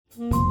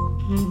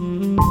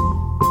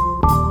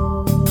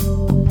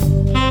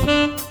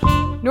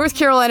North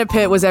Carolina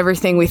Pitt was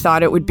everything we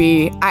thought it would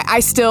be. I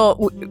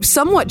still,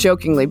 somewhat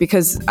jokingly,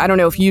 because I don't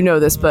know if you know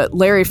this, but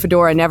Larry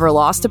Fedora never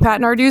lost to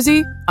Pat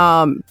Narduzzi.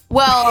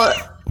 Well,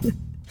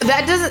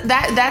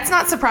 that's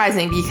not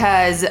surprising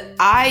because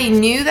I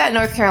knew that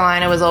North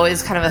Carolina was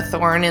always kind of a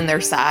thorn in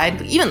their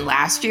side, even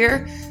last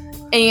year.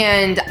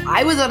 And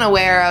I was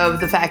unaware of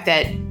the fact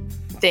that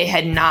they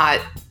had not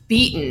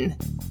beaten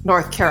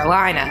North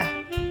Carolina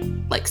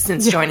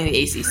since joining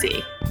the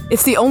ACC.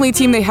 It's the only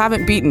team they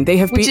haven't beaten. They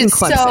have beaten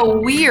Clemson. Which is so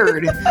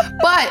weird.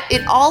 But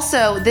it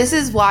also, this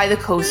is why the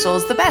Coastal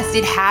is the best.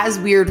 It has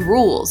weird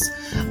rules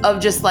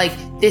of just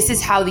this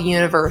is how the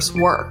universe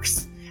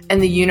works.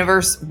 And the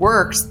universe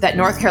works that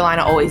North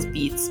Carolina always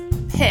beats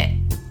Pitt.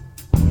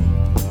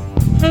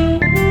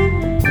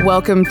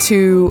 Welcome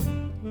to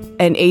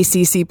an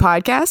ACC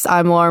podcast.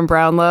 I'm Lauren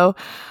Brownlow.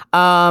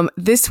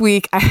 This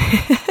week,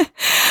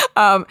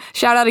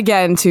 shout out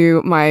again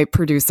to my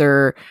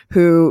producer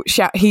who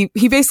he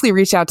basically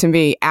reached out to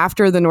me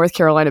after the North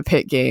Carolina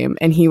Pitt game,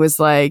 and he was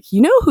like,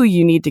 "You know who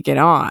you need to get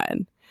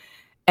on?"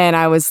 And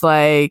I was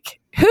like,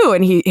 "Who?"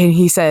 And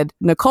he said,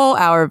 "Nicole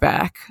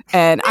Auerbach."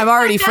 And I'm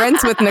already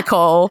friends with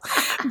Nicole.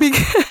 What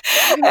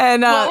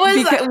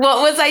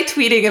was I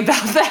tweeting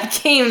about that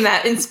game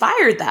that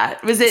inspired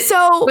that? Was it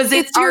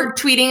our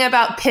tweeting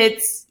about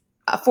Pitt's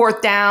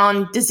fourth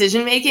down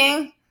decision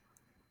making?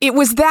 It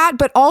was that,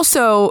 but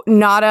also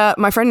Nada,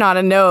 my friend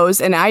Nada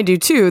knows, and I do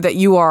too, that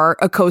you are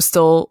a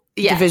Coastal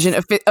Division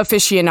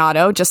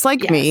aficionado, just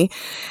like me.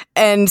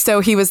 And so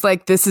he was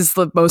like, "This is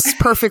the most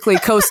perfectly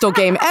Coastal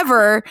game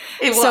ever."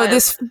 So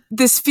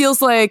this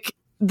feels like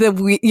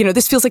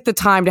this feels like the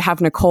time to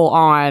have Nicole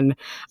on.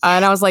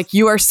 And I was like,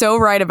 "You are so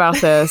right about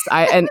this."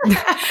 And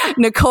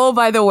Nicole,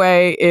 by the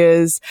way,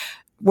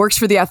 works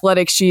for The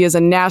Athletic. She is a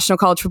national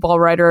college football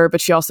writer,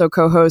 but she also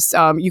co-hosts.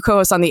 You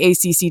co-host on the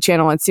ACC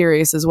channel on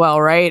Sirius as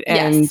well, right?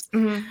 Yes.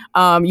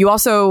 And you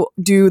also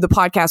do the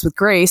podcast with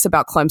Grace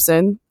about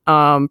Clemson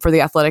for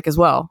The Athletic as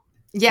well.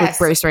 Yes,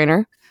 with Grace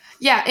Rayner.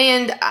 Yeah,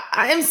 and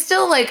I'm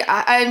still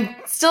I'm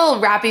still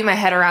wrapping my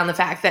head around the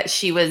fact that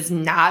she was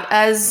not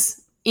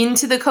as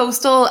into the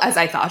Coastal as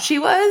I thought she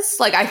was.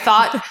 I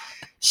thought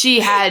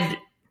she had,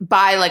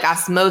 by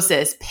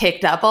osmosis,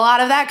 picked up a lot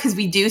of that because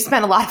we do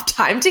spend a lot of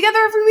time together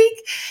every week.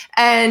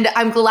 And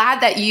I'm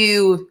glad that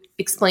you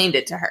explained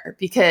it to her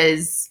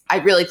because I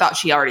really thought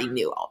she already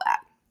knew all that.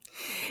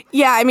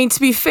 Yeah, I mean, to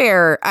be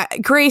fair,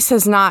 Grace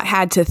has not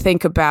had to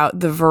think about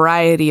the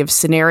variety of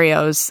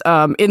scenarios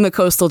in the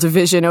Coastal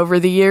Division over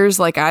the years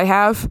like I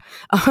have.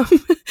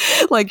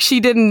 She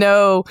didn't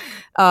know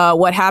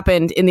what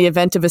happened in the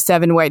event of a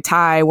 7-way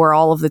tie where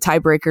all of the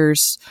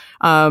tiebreakers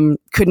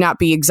could not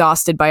be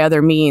exhausted by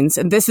other means.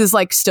 And this is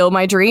still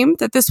my dream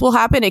that this will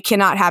happen. It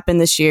cannot happen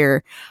this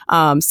year,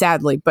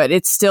 sadly, but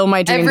it's still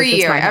my dream. Every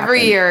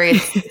year,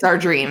 it's our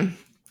dream.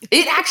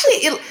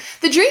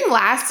 The dream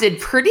lasted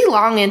pretty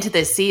long into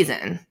this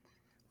season.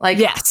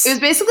 Yes. It was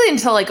basically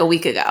until a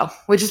week ago,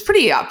 which is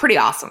pretty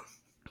awesome.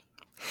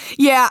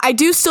 Yeah, I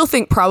do still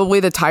think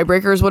probably the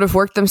tiebreakers would have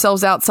worked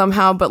themselves out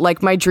somehow,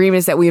 but my dream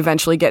is that we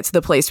eventually get to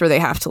the place where they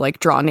have to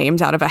draw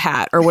names out of a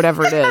hat or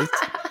whatever it is.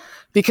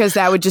 Because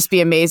that would just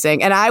be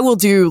amazing. And I will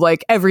do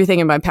everything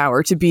in my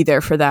power to be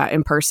there for that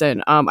in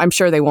person. I'm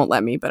sure they won't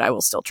let me, but I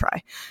will still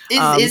try.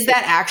 Is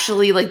that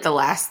actually the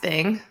last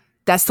thing?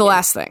 That's the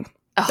last thing.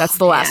 That's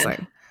the last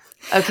thing.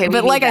 Okay,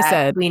 but I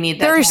said, we need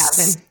that to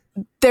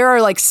happen. There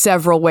are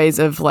several ways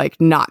of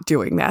not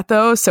doing that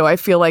though. So I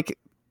feel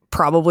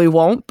probably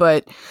won't,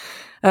 but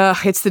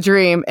it's the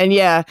dream. And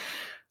yeah,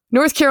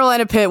 North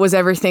Carolina Pitt was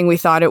everything we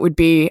thought it would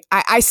be.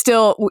 I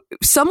still,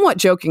 somewhat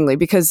jokingly,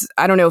 because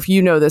I don't know if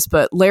you know this,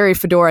 but Larry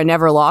Fedora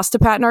never lost to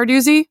Pat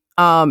Narduzzi.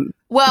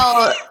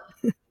 Well,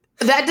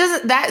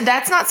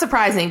 that's not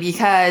surprising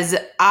because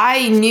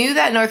I knew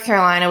that North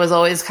Carolina was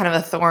always kind of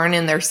a thorn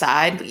in their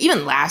side,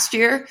 even last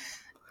year.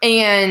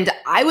 And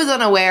I was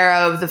unaware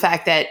of the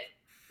fact that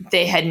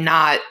they had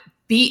not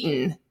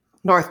beaten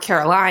North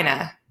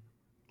Carolina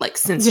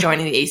since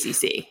joining the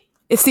ACC.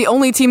 It's the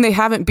only team they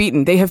haven't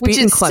beaten. They have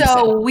beaten Clemson. Which is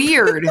so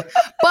weird.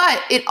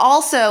 But it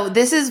also,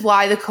 this is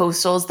why the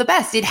Coastal is the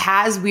best. It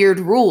has weird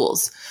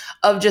rules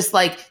of just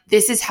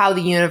this is how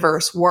the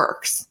universe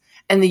works.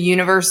 And the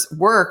universe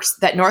works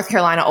that North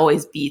Carolina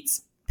always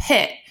beats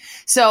Pitt.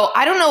 So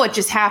I don't know what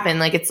just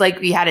happened. It's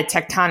we had a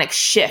tectonic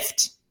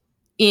shift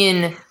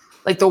in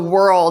the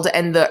world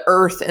and the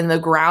earth and the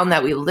ground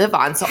that we live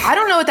on. So I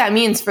don't know what that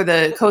means for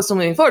the Coastal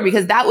moving forward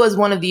because that was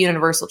one of the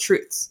universal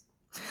truths.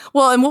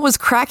 Well, and what was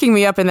cracking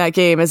me up in that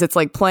game is it's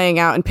playing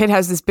out and Pitt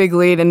has this big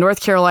lead and North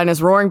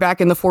Carolina's roaring back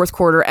in the fourth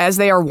quarter as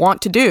they are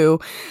wont to do.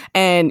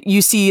 And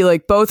you see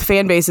both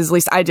fan bases, at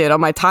least I did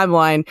on my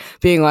timeline,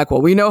 being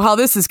well, we know how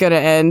this is going to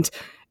end.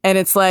 And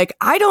it's like,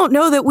 I don't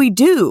know that we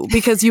do,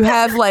 because you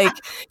have like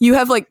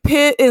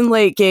Pitt in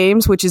late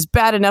games, which is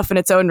bad enough in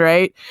its own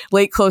right,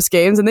 late close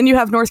games. And then you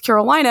have North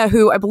Carolina,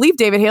 who I believe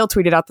David Hale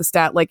tweeted out the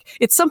stat, like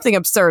it's something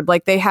absurd.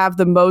 Like they have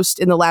the most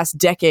in the last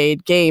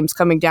decade games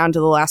coming down to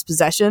the last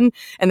possession,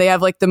 and they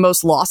have like the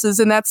most losses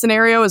in that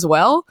scenario as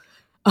well.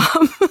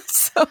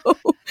 So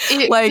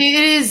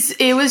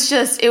it was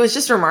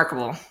just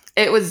remarkable.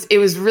 It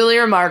was really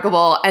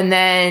remarkable. And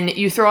then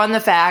you throw on the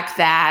fact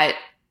that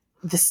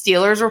the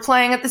Steelers were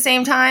playing at the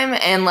same time,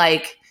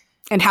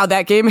 and how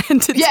that game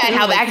ended. Yeah, and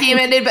how that game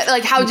ended, but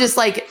like how just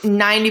like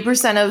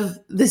 90% of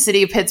the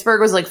city of Pittsburgh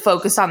was like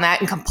focused on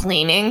that and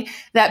complaining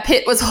that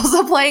Pitt was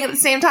also playing at the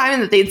same time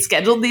and that they'd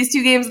scheduled these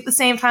two games at the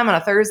same time on a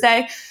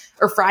Thursday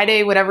or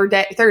Friday, whatever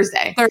day,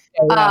 Thursday.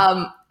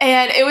 Yeah.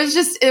 And it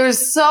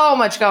was so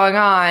much going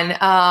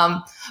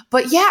on.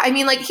 But yeah, I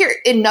mean, like here,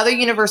 another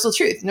universal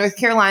truth, North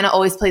Carolina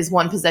always plays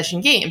one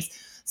possession games.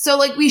 So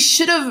like we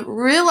should have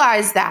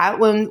realized that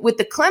with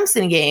the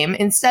Clemson game,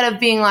 instead of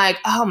being like,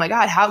 oh my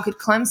God, how could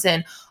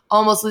Clemson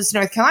almost lose to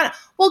North Carolina?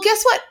 Well,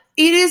 guess what?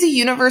 It is a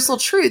universal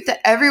truth that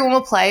everyone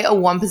will play a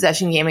one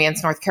possession game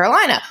against North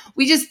Carolina.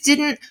 We just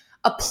didn't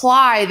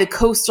apply the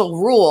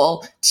coastal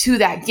rule to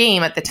that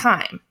game at the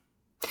time.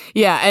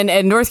 Yeah,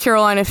 and North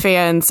Carolina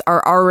fans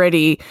are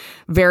already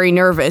very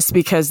nervous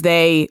because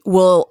they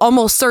will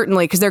almost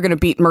certainly, because they're going to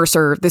beat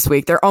Mercer this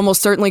week, they're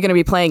almost certainly going to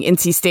be playing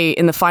NC State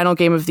in the final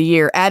game of the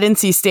year at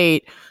NC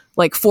State,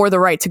 like for the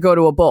right to go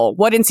to a bowl.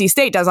 What NC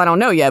State does, I don't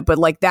know yet, but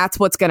like that's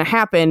what's going to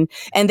happen.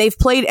 And they've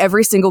played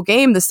every single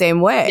game the same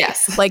way.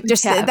 Yes. Like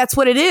just that's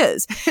what it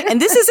is.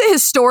 And this is a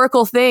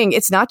historical thing.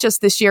 It's not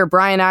just this year.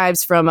 Brian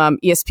Ives from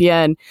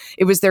ESPN,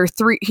 it was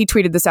he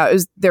tweeted this out. It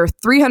was their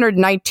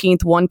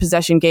 319th one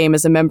possession game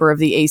as a member of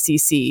the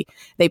ACC.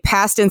 They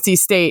passed NC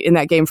State in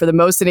that game for the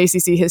most in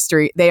ACC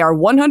history. They are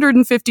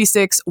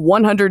 156,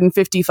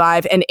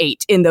 155, and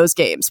 8 in those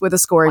games with a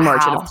scoring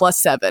margin of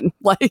 +7.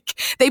 Like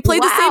they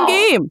played the same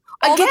game.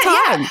 All the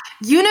time. Yeah.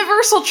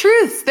 Universal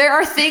truth. There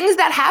are things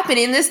that happen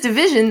in this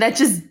division that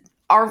just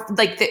are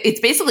like, it's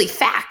basically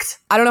fact.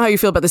 I don't know how you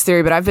feel about this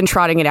theory, but I've been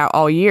trotting it out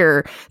all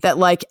year that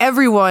like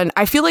everyone,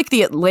 I feel like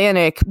the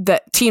Atlantic,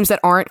 that teams that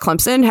aren't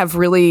Clemson have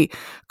really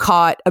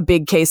caught a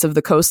big case of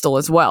the coastal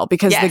as well,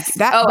 because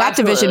that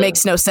division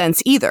makes no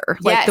sense either.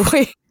 Like the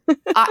way.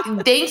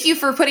 Thank you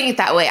for putting it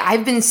that way.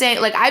 I've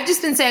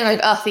just been saying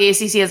oh, the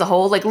ACC as a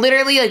whole, like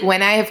literally like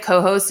when I have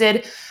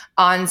co-hosted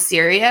on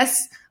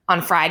Sirius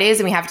on Fridays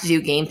and we have to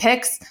do game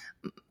picks,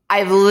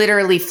 I've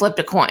literally flipped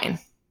a coin.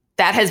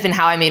 That has been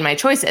how I made my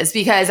choices,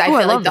 because I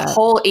feel like the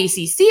whole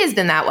ACC has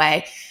been that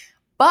way,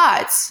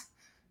 but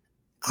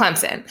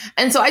Clemson.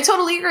 And so I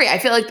totally agree. I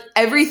feel like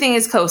everything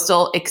is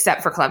coastal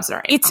except for Clemson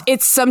right now.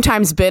 It's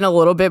sometimes been a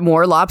little bit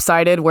more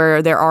lopsided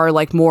where there are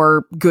like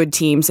more good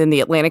teams in the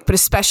Atlantic, but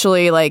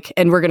especially like,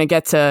 and we're going to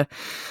get to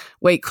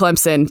Wake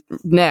Clemson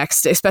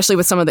next, especially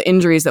with some of the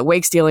injuries that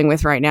Wake's dealing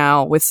with right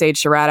now with Sage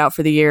Surratt out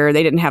for the year.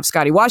 They didn't have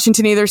Scotty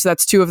Washington either, so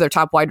that's 2 of their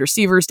top wide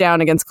receivers down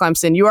against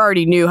Clemson. You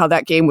already knew how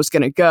that game was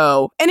going to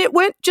go, and it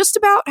went just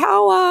about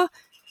how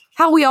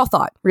we all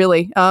thought,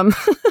 really.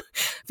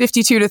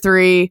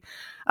 52-3.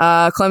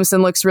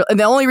 Clemson looks real. And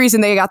the only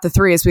reason they got the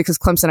 3 is because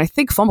Clemson, I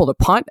think, fumbled a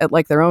punt at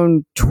like their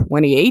own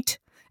 28,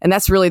 and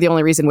that's really the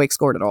only reason Wake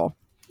scored at all.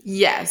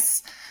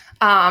 Yes.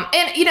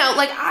 And, you know,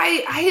 like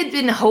I had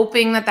been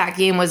hoping that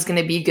game was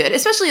going to be good,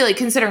 especially like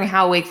considering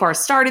how Wake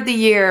Forest started the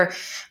year,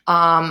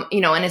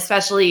 you know, and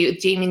especially with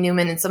Jamie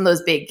Newman in some of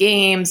those big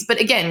games. But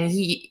again,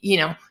 he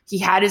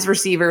had his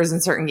receivers in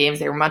certain games.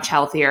 They were much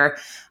healthier.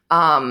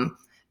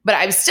 But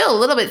I'm still a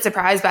little bit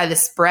surprised by the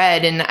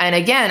spread. And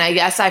again, I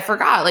guess I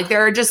forgot, like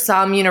there are just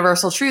some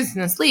universal truths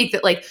in this league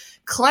that like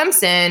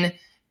Clemson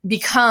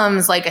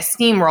becomes like a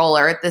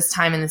steamroller at this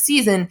time in the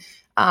season.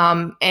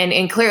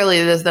 And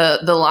clearly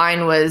the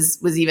line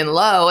was even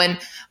low, and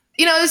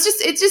you know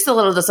it's just a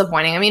little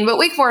disappointing. I mean, but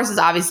Wake Forest has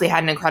obviously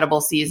had an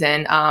incredible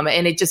season,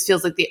 and it just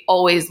feels like they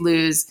always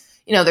lose,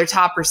 you know, their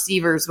top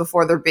receivers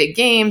before their big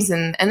games,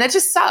 and that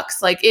just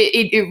sucks. Like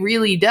it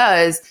really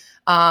does.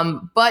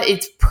 But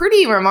it's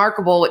pretty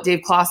remarkable what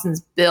Dave Clawson's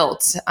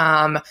built.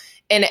 And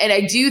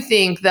I do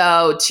think,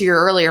 though, to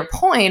your earlier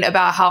point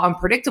about how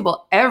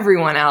unpredictable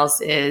everyone else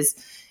is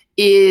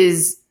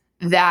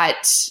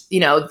that, you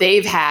know,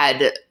 they've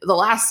had the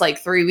last like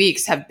 3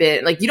 weeks have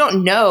been like, you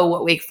don't know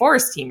what Wake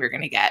Forest team you're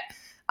going to get.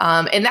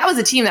 And that was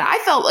a team that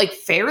I felt like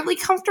fairly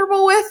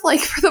comfortable with, like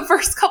for the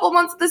first couple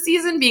months of the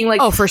season, being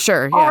like, oh, for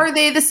sure. Yeah. Are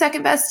they the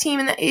second best team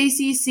in the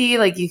ACC?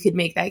 Like you could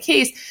make that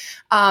case.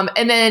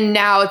 And then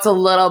now it's a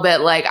little bit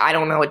like, I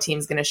don't know what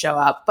team's going to show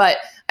up, but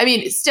I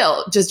mean,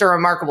 still just a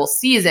remarkable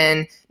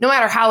season, no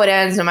matter how it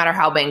ends, no matter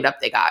how banged up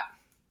they got.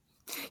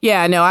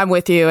 Yeah, no, I'm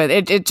with you.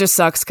 It just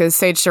sucks because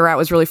Sage Surratt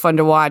was really fun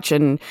to watch.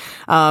 And,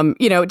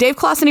 Dave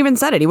Clawson even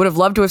said it. He would have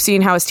loved to have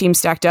seen how his team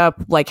stacked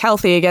up, like,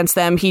 healthy against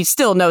them. He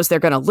still knows they're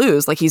going to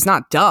lose. Like, he's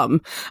not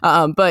dumb.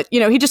 But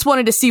he just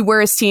wanted to see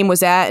where his team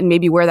was at and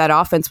maybe where that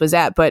offense was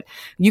at. But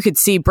you could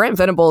see Brent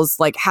Venables,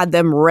 like, had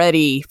them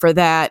ready for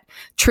that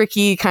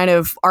tricky kind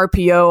of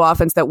RPO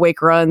offense that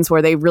Wake runs,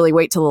 where they really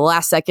wait till the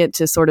last second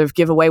to sort of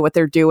give away what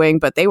they're doing.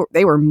 But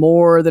they were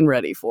more than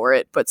ready for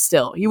it. But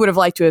still, you would have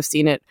liked to have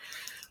seen it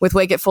with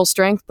Wake at full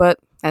strength, but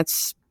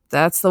that's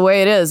the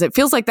way it is. It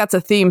feels like that's a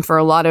theme for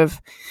a lot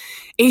of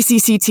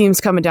ACC teams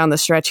coming down the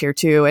stretch here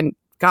too. And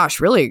gosh,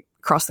 really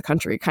across the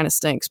country, kind of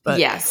stinks. But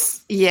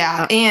yes,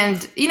 yeah, and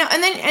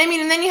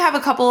then you have a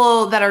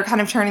couple that are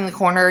kind of turning the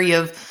corner.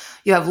 You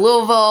have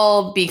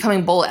Louisville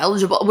becoming bowl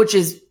eligible, which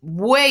is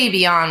way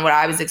beyond what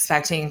I was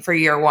expecting for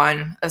year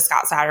one of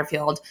Scott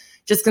Satterfield,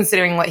 just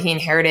considering what he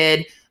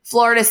inherited.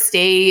 Florida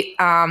State,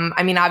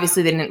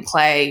 obviously they didn't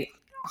play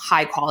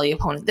high quality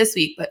opponent this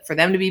week, but for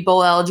them to be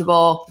bowl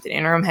eligible, the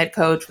interim head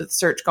coach with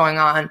search going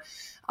on,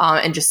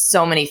 and just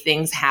so many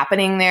things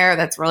happening there,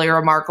 that's really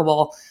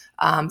remarkable.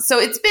 So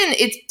it's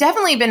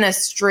definitely been a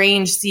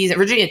strange season.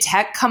 Virginia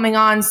Tech coming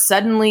on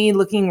suddenly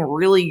looking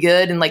really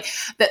good, and like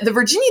the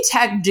Virginia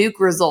Tech Duke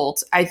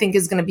result, I think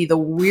is going to be the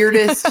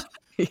weirdest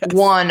yes.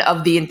 one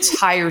of the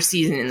entire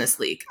season in this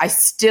league. I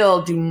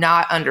still do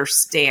not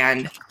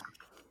understand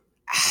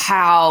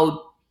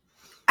how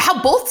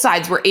both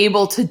sides were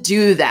able to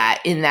do that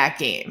in that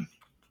game.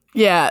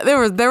 Yeah,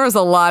 there was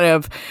a lot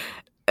of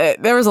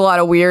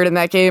weird in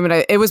that game,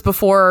 and it was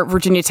before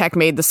Virginia Tech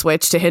made the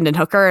switch to Hendon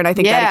Hooker, and I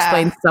think that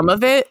explains some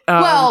of it.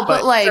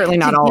 But like certainly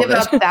not all give of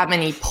up that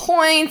many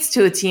points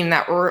to a team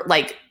that were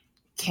like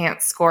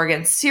can't score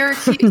against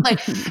Syracuse,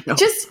 like no.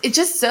 It's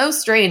just so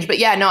strange. But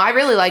yeah, no, I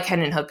really like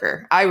Hendon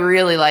Hooker. I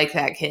really like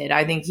that kid.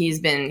 I think he's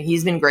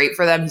been great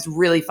for them. He's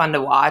really fun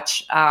to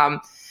watch.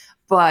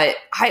 But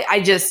I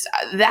just,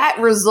 that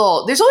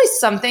result, there's always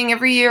something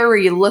every year where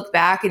you look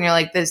back and you're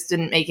like, this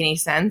didn't make any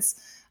sense.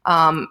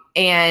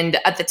 And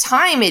at the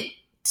time it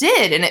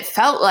did. And it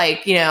felt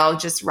like,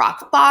 just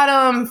rock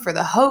bottom for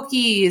the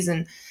Hokies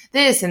and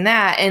this and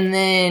that. And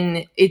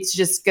then it's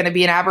just going to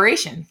be an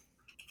aberration.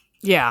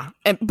 Yeah.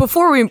 And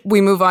before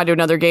we move on to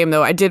another game,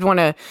 though, I did want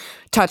to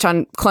touch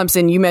on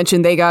Clemson. You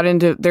mentioned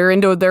they're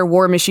into their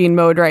war machine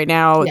mode right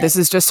now. Yes. This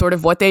is just sort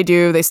of what they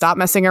do. They stop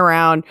messing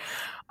around.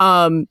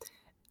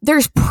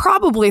 There's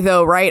probably,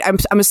 though, right?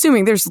 I'm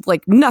assuming there's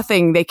like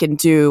nothing they can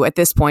do at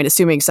this point,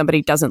 assuming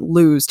somebody doesn't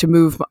lose, to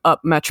move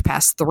up much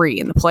past 3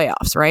 in the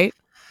playoffs, right?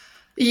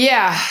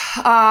 Yeah.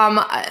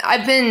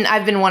 I've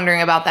been wondering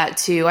about that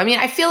too. I mean,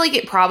 I feel like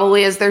it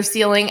probably is their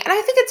ceiling, and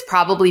I think it's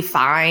probably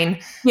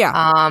fine. Yeah.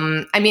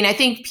 I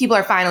think people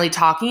are finally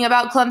talking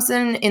about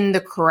Clemson in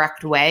the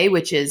correct way,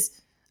 which is,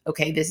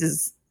 okay, this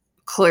is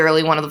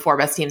clearly one of the 4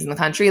 best teams in the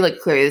country. Like,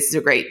 clearly this is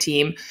a great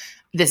team.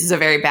 This is a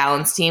very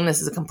balanced team.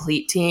 This is a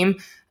complete team.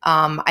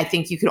 I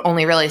think you could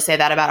only really say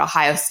that about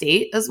Ohio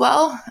State as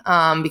well,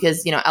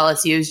 because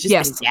LSU has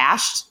just been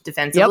gashed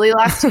defensively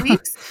last 2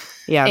 weeks.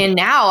 Yeah, and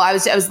now I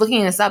was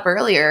looking this up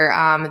earlier.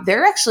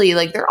 They're actually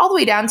they're all the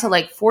way down to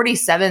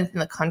 47th in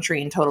the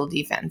country in total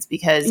defense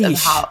because of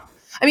how.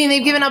 I mean,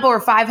 they've given up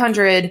over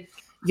 500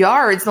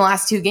 yards in the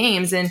last 2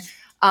 games, and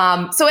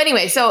so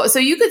anyway, so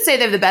you could say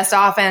they have the best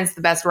offense,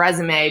 the best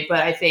resume, but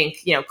I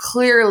think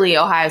clearly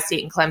Ohio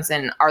State and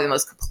Clemson are the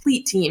most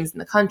complete teams in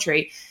the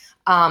country.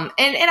 And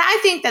I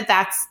think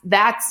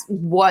that's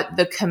what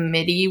the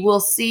committee will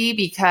see,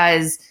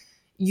 because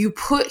you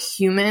put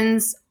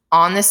humans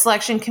on the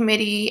selection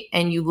committee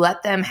and you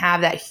let them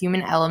have that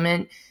human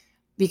element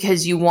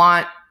because you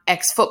want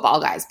ex-football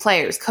guys,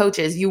 players,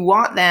 coaches. You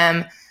want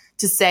them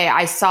to say,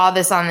 I saw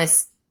this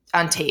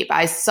on tape.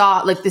 I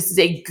saw this is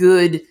a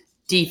good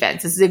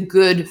defense. This is a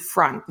good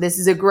front. This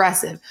is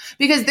aggressive,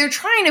 because they're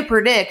trying to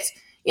predict.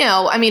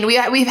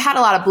 We've had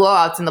a lot of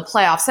blowouts in the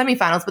playoff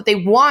semifinals, but they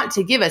want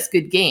to give us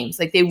good games.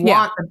 Like, they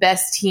want the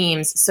best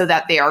teams so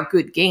that they are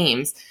good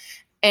games.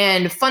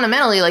 And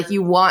fundamentally,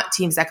 you want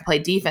teams that can play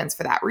defense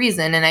for that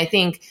reason. And I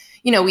think,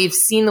 we've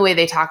seen the way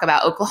they talk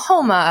about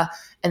Oklahoma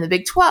and the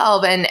Big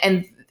 12.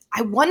 And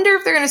I wonder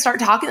if they're going to start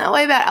talking that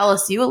way about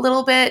LSU a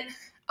little bit.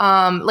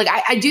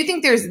 I do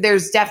think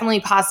there's definitely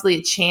possibly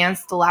a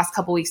chance the last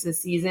couple weeks of the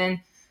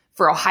season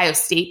for Ohio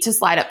State to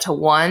slide up to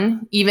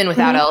 1, even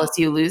without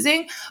LSU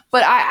losing.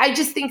 But I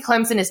just think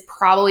Clemson is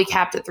probably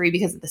capped at 3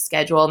 because of the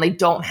schedule, and they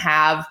don't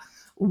have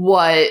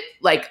what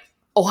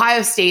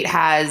Ohio State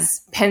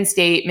has. Penn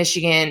State,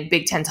 Michigan,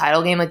 Big Ten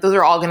title game. Those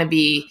are all going to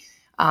be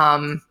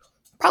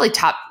probably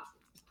top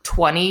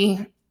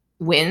 20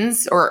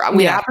 wins or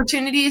win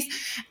opportunities.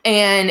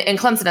 And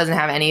Clemson doesn't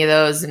have any of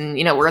those. And,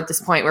 we're at this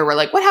point where we're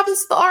like, what happens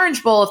to the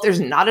Orange Bowl if there's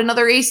not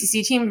another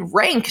ACC team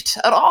ranked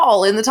at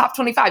all in the top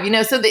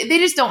 25? So they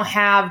just don't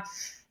have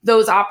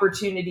those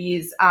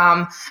opportunities.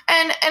 And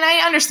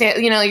I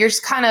understand, you're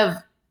just kind of,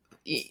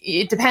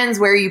 it depends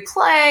where you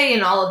play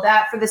and all of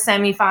that for the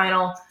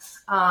semifinal.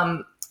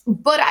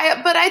 But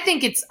I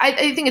think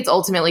it's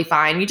ultimately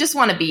fine. You just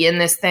want to be in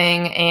this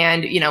thing,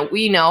 and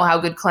we know how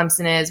good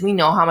Clemson is. We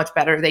know how much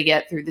better they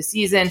get through the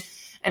season,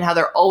 and how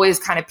they're always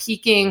kind of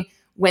peaking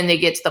when they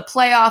get to the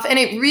playoff. And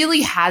it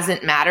really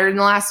hasn't mattered in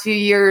the last few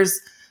years,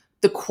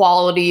 the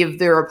quality of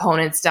their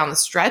opponents down the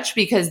stretch,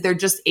 because they're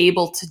just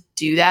able to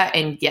do that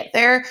and get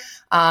there.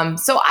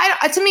 So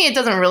to me, it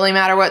doesn't really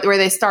matter where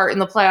they start in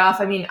the playoff.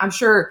 I mean, I'm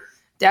sure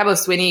Dabo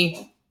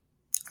Swinney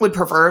would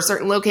prefer a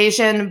certain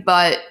location,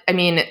 but I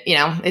mean,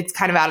 it's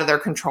kind of out of their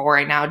control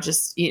right now.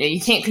 Just, you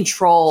can't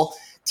control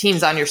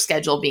teams on your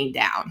schedule being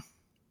down.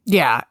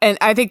 Yeah. And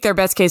I think their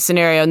best case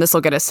scenario, and this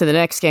will get us to the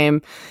next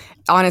game,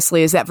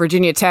 honestly, is that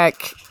Virginia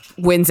Tech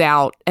wins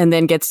out and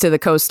then gets to the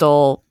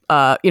Coastal,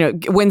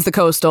 wins the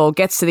Coastal,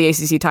 gets to the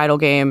ACC title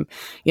game,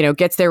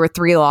 gets there with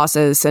 3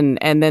 losses, and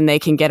then they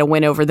can get a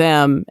win over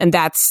them. And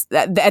at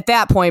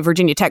that point,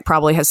 Virginia Tech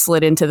probably has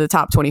slid into the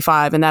top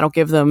 25, and that'll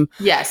give them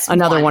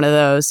another one of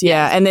those.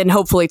 Yeah. Yes. And then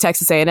hopefully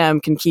Texas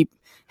A&M can keep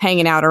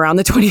hanging out around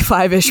the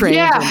 25-ish range.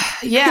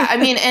 Yeah. I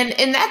mean,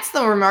 and that's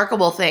the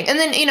remarkable thing. And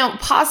then,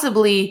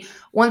 possibly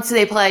once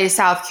they play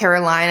South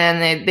Carolina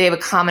and they have a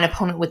common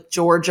opponent with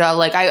Georgia,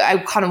 like I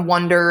kind of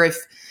wonder if,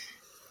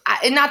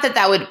 not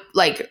that would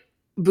like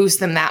boost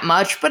them that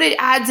much, but it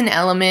adds an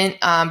element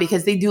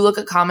because they do look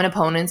at common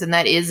opponents, and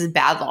that is a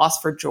bad loss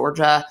for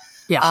Georgia.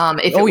 Yeah.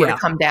 If it were to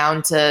come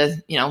down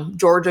to,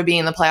 Georgia being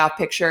in the playoff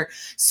picture.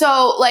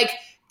 So like,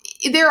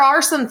 there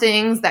are some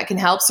things that can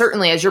help.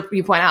 Certainly, as you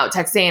point out,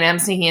 Texas A&M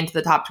sneaking into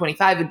the top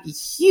 25 would be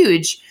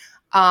huge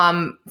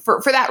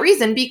for that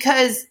reason,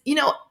 because,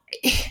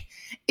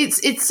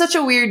 it's such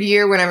a weird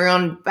year when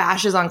everyone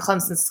bashes on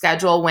Clemson's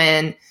schedule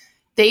when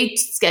they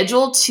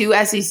scheduled 2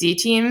 SEC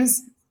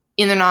teams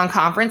in the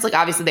non-conference. Like,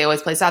 obviously they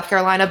always play South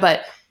Carolina,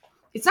 but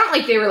it's not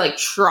like they were like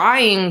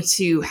trying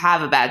to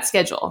have a bad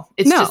schedule.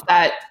 It's just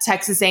that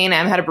Texas A&M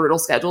had a brutal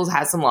schedule,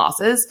 has some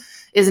losses,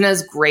 isn't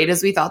as great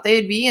as we thought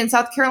they'd be. And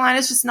South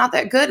Carolina's just not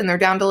that good. And they're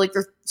down to like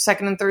their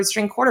second and third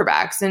string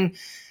quarterbacks. And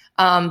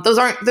those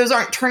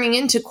aren't turning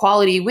into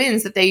quality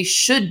wins that they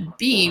should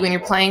be when you're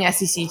playing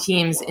SEC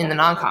teams in the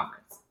non-conference.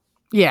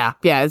 Yeah.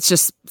 It's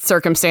just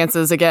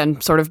circumstances,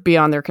 again, sort of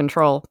beyond their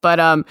control.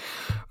 But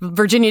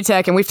Virginia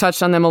Tech, and we've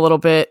touched on them a little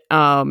bit,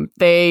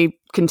 they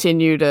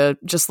continue to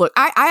just look.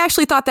 I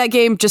actually thought that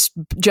game, just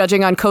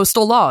judging on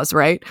coastal laws,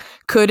 right,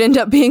 could end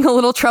up being a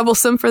little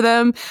troublesome for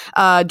them.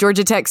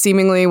 Georgia Tech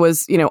seemingly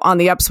was, on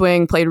the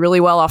upswing, played really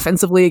well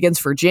offensively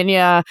against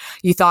Virginia.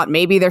 You thought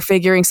maybe they're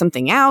figuring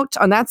something out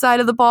on that side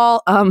of the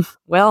ball.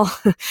 Well,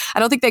 I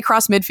don't think they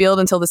crossed midfield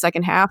until the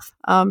second half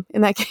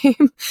in that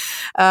game.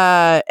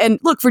 And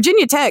look,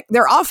 Virginia Tech,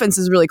 their offense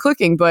is really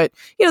clicking, but,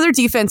 their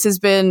defense has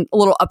been a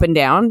little up and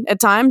down at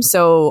times.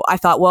 So I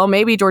thought, well,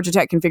 maybe Georgia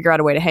Tech can figure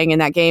out a way to hang in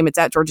that game. It's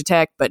at Georgia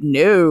Tech, but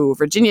no,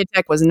 Virginia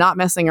Tech was not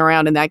messing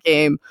around in that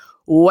game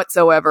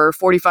whatsoever.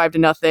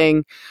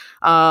 45-0.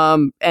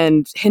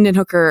 And Hendon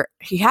Hooker,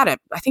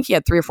 I think he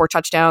had 3 or 4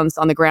 touchdowns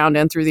on the ground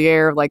and through the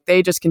air. Like,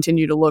 they just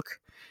continue to look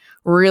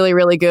really,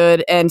 really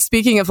good. And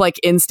speaking of like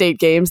in-state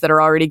games that are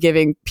already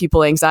giving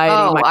people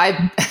anxiety,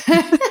 my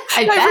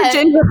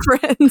Virginia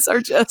friends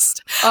are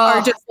just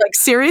like,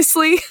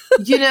 seriously.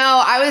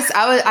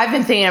 I've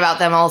been thinking about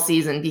them all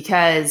season,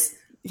 because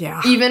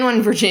even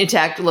when Virginia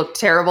Tech looked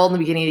terrible in the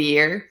beginning of the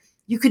year,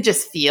 you could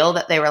just feel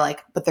that they were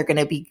like, but they're going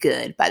to be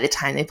good by the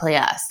time they play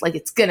us. Like,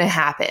 it's going to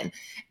happen.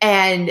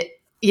 And,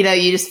 you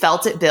just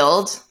felt it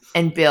build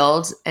and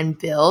build and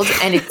build,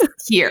 and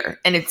it's here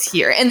and it's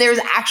here. And there's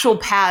actual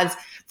paths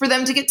for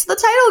them to get to the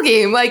title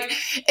game. Like,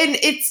 and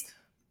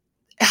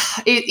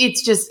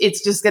it's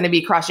just going to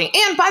be crushing.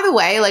 And by the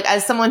way, like,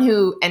 as someone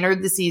who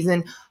entered the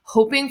season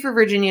hoping for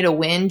Virginia to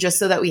win just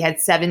so that we had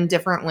 7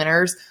 different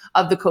winners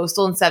of the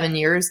Coastal in 7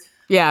 years.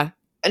 Yeah.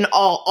 And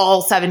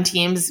all 7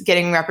 teams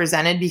getting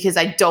represented, because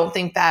I don't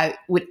think that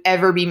would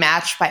ever be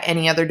matched by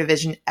any other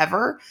division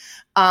ever.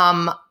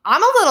 I'm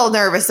a little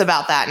nervous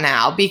about that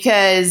now,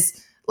 because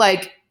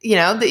like,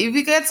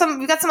 we got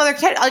some other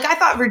kid. Like, I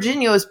thought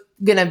Virginia was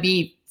going to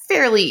be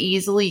fairly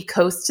easily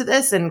coast to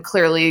this, and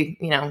clearly,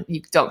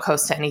 you don't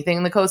coast to anything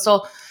in the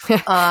Coastal.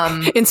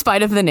 In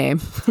spite of the name.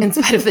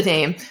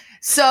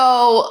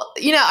 So,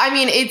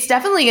 it's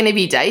definitely going to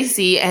be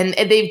dicey, and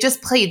they've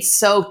just played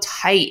so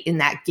tight in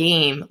that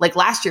game. Like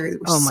last year, they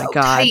were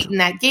tight in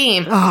that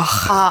game.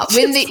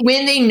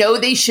 When they know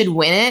they should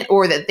win it,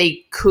 or that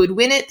they could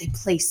win it, they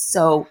play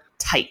so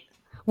tight.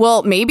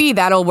 Well, maybe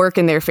that'll work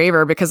in their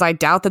favor, because I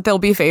doubt that they'll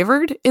be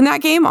favored in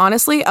that game,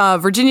 honestly.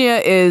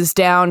 Virginia is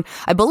down,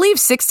 I believe,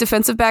 6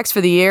 defensive backs for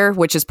the year,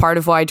 which is part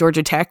of why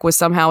Georgia Tech was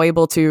somehow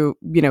able to,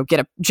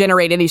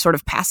 generate any sort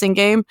of passing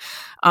game.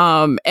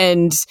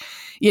 And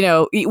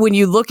when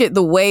you look at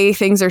the way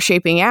things are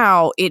shaping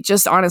out, it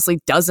just honestly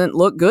doesn't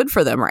look good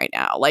for them right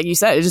now. Like you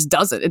said, it just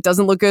doesn't. It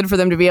doesn't look good for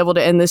them to be able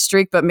to end this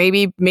streak, but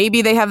maybe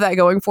they have that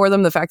going for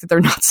them, the fact that they're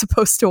not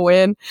supposed to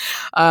win.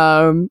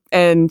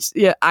 And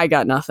yeah, I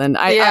got nothing.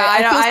 I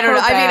don't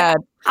know.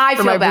 I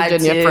feel bad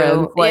Virginia too.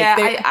 Friends.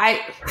 Like,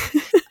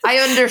 I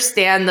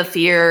understand the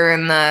fear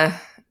and the,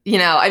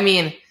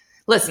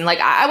 listen, like,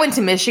 I went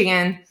to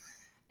Michigan,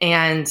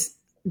 And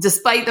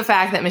despite the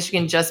fact that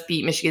Michigan just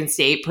beat Michigan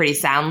State pretty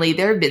soundly,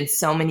 there have been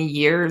so many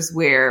years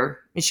where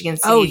Michigan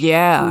State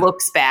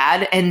looks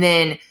bad. And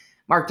then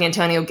Mark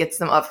D'Antonio gets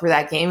them up for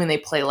that game and they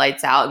play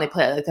lights out and they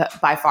play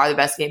by far the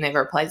best game they've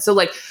ever played. So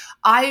like,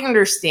 I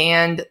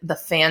understand the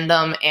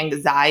fandom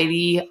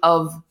anxiety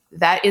of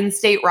that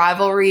in-state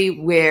rivalry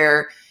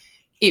where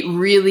it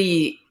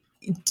really,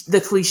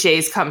 the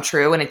cliches come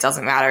true and it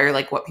doesn't matter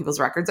like what people's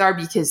records are,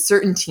 because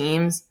certain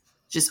teams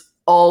just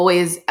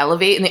always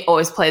elevate and they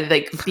always play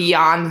like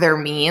beyond their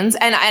means.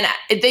 And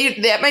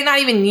that might not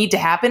even need to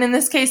happen in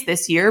this case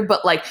this year,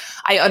 but like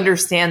I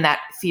understand that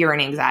fear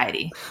and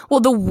anxiety. Well,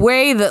 the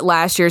way that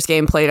last year's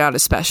game played out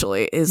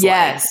especially is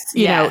like,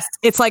 you know,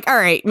 it's like, all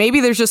right,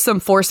 maybe there's just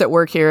some force at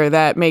work here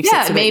that makes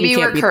it so maybe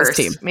we're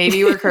cursed.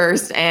 Maybe we're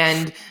cursed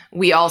and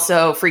we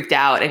also freaked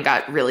out and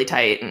got really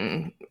tight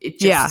and it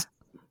just,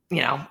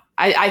 you know,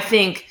 I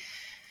think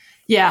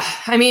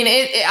I mean,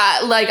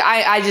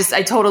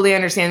 I totally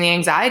understand the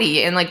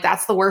anxiety. And like,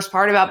 that's the worst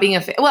part about being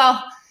a fan.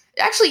 Well,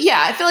 actually,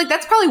 I feel like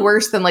that's probably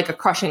worse than like a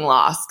crushing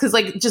loss. Cause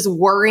like just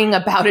worrying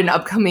about an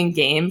upcoming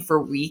game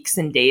for weeks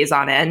and days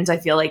on end, I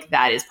feel like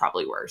that is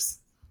probably worse.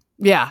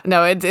 Yeah,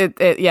 no,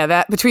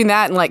 that between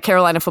that and like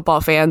Carolina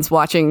football fans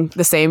watching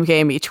the same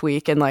game each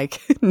week and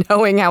like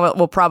knowing how it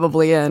will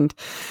probably end.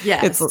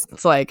 Yeah,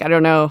 it's like, I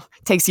don't know,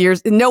 it takes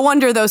years. No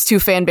wonder those two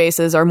fan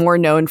bases are more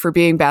known for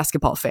being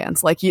basketball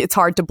fans. Like it's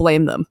hard to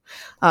blame them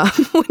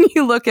when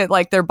you look at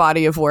like their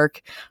body of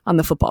work on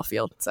the football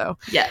field. So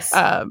yes.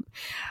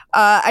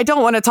 I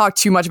don't want to talk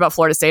too much about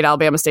Florida State,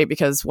 Alabama State,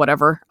 because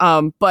whatever.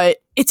 But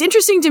it's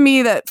interesting to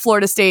me that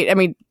Florida State, I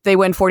mean, they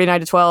win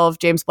 49-12.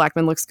 James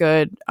Blackman looks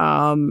good.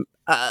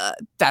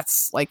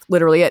 That's like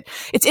literally it.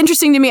 It's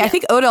interesting to me. I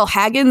think Odell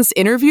Haggins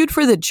interviewed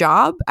for the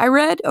job, I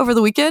read over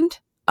the weekend.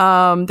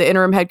 The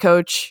interim head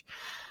coach.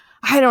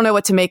 I don't know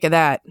what to make of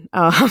that.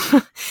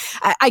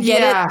 I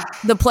get it.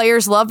 The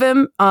players love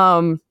him.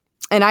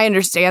 And I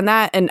understand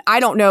that. And I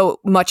don't know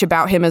much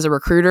about him as a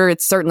recruiter.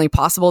 It's certainly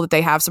possible that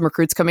they have some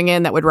recruits coming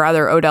in that would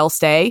rather Odell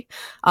stay.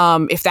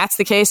 If that's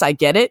the case, I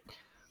get it.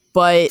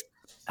 But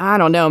I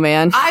don't know,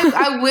 man.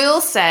 I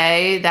will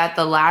say that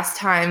the last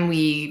time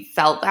we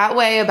felt that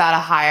way about a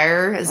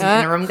hire as an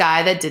interim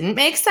guy that didn't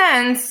make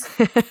sense,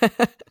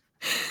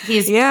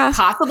 he's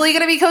possibly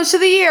going to be coach of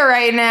the year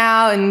right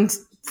now and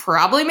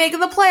probably making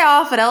the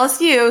playoff at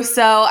LSU.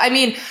 So, I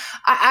mean,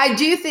 I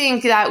do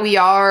think that we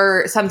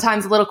are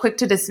sometimes a little quick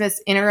to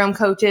dismiss interim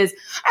coaches.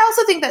 I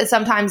also think that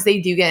sometimes they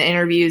do get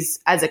interviews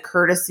as a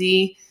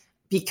courtesy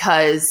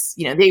because,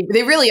 you know,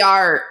 they really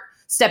are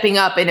stepping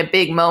up in a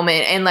big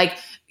moment. And like,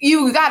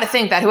 you got to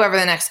think that whoever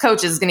the next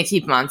coach is going to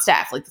keep him on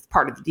staff. Like, that's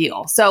part of the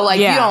deal. So like,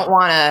 you don't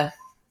want to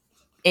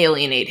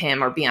alienate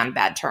him or be on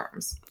bad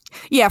terms.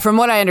 Yeah. From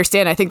what I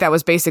understand, I think that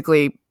was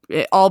basically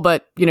all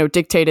but, you know,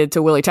 dictated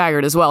to Willie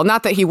Taggart as well.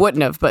 Not that he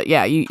wouldn't have, but and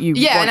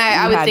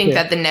I would think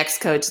that the next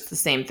coach is the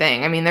same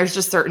thing. I mean, there's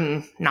just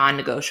certain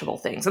non-negotiable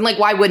things. And like,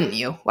 why wouldn't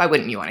you? Why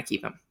wouldn't you want to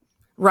keep him?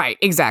 Right,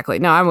 exactly.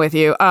 No, I'm with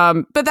you.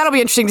 But that'll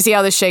be interesting to see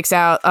how this shakes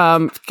out.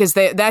 Because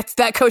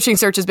that coaching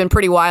search has been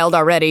pretty wild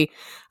already.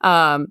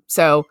 That's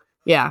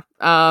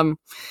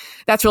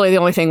really the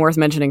only thing worth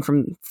mentioning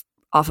from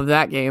off of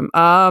that game.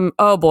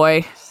 Oh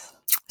boy,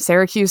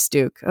 Syracuse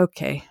Duke.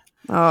 Okay.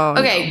 Oh,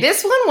 okay. No.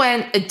 This one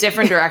went a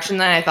different direction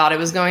than I thought it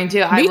was going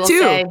to. Me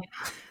too. Say,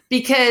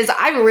 because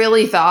I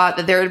really thought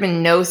that there had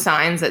been no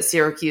signs that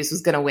Syracuse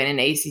was going to win an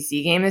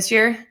ACC game this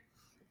year.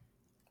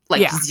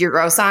 Like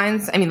zero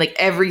signs. I mean, like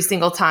every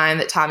single time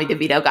that Tommy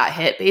DeVito got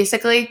hit,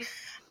 basically.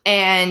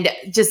 And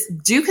just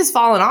Duke has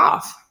fallen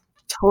off.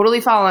 Totally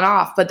fallen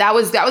off. But that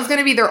was going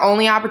to be their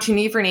only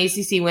opportunity for an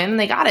ACC win, and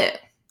they got it.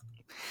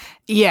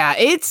 Yeah,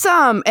 it's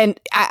and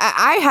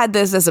I had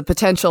this as a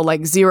potential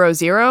like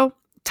 0-0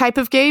 type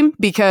of game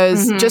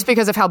because just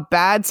because of how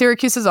bad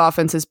Syracuse's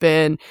offense has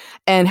been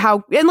and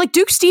like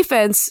Duke's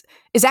defense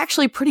is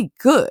actually pretty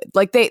good.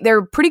 Like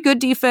they're pretty good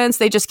defense.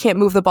 They just can't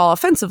move the ball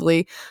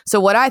offensively. So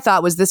what I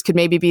thought was this could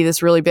maybe be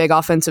this really big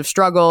offensive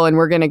struggle and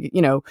we're going to,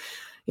 you know,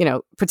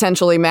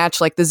 potentially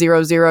match like the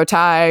 0-0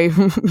 tie,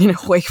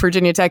 Wake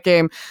Virginia Tech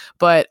game.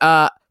 But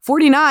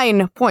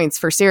 49 points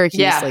for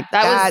Syracuse. Yeah, like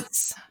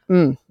that's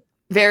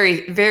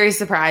very, very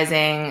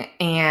surprising.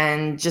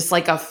 And just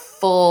like a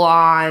full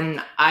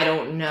on, I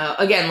don't know.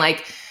 Again,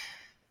 like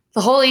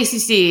the whole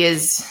ACC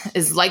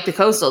is like the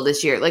Coastal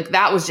this year. Like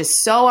that was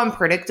just so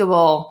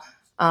unpredictable.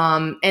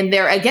 And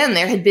there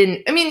had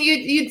been, I mean,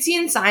 you'd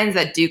seen signs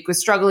that Duke was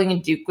struggling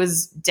and Duke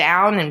was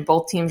down and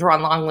both teams were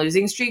on long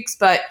losing streaks,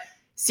 but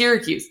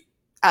Syracuse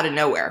out of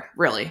nowhere,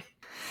 really.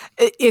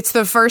 It's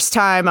the first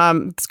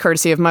time, it's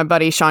courtesy of my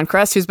buddy Sean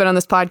Kress, who's been on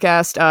this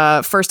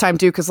podcast. First time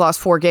Duke has lost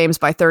 4 games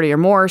by 30 or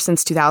more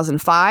since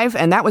 2005.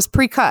 And that was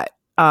pre-cut.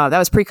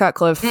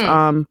 Cliff.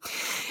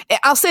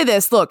 I'll say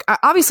this. Look,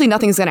 obviously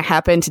nothing's going to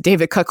happen to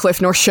David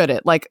Cutcliffe, nor should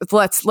it. Like,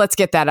 let's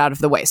get that out of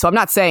the way. So I'm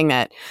not saying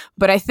that.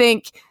 But I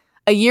think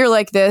a year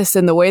like this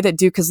and the way that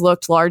Duke has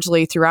looked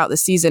largely throughout the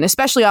season,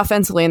 especially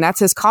offensively, and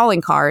that's his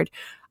calling card,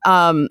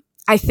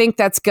 I think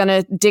that's going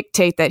to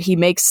dictate that he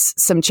makes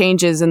some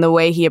changes in the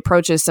way he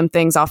approaches some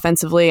things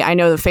offensively. I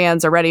know the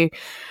fans are ready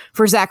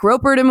for Zach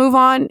Roper to move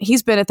on.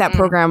 He's been at that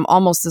program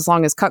almost as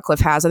long as Cutcliffe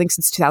has, I think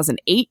since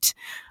 2008.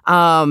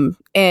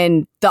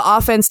 And the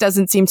offense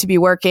doesn't seem to be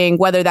working,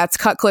 whether that's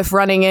Cutcliffe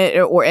running it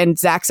and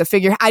Zach's a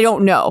figure. I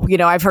don't know.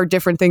 I've heard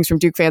different things from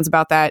Duke fans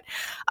about that.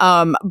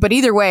 But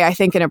either way, I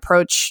think an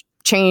approach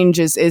change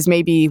is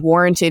maybe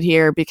warranted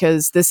here,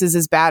 because this is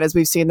as bad as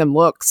we've seen them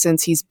look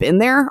since he's been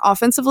there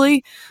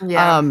offensively.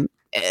 Yeah.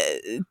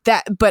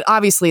 But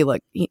obviously,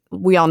 look,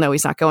 we all know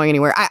he's not going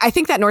anywhere. I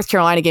think that North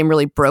Carolina game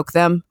really broke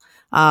them.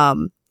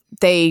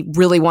 They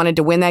really wanted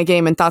to win that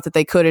game and thought that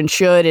they could and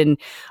should. And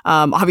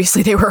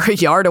obviously they were a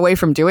yard away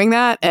from doing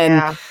that.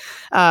 And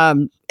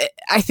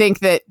I think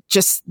that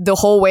just the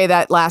whole way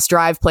that last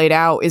drive played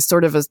out is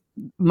sort of a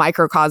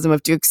microcosm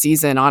of Duke's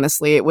season,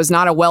 honestly. It was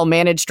not a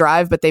well-managed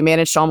drive, but they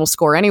managed to almost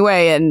score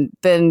anyway, and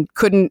then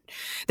couldn't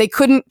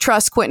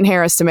trust Quentin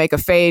Harris to make a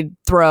fade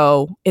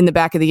throw in the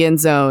back of the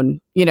end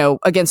zone,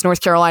 against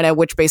North Carolina,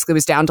 which basically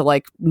was down to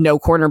like no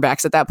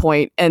cornerbacks at that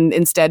point, and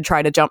instead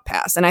try to jump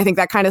pass. And I think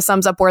that kind of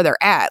sums up where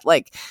they're at.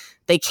 Like,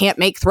 they can't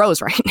make throws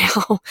right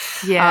now.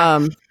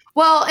 Yeah.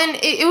 Well, and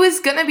it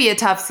was going to be a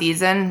tough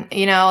season.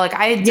 Like,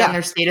 I had done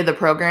their state of the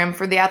program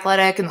for the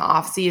Athletic in the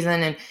off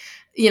season, and,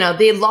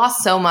 they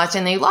lost so much,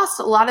 and they lost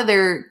a lot of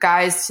their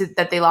guys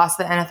that they lost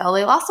to the NFL.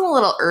 They lost them a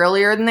little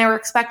earlier than they were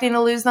expecting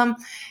to lose them.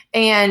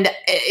 And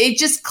it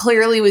just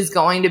clearly was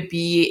going to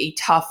be a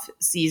tough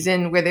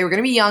season where they were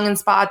going to be young in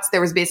spots.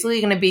 There was basically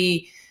going to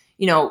be,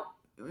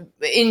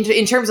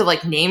 in terms of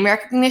like name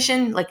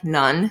recognition, like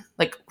none.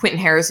 Like, Quentin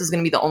Harris was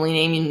going to be the only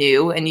name you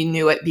knew, and you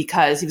knew it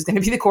because he was going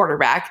to be the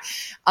quarterback.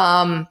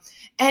 And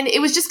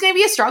it was just going to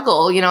be a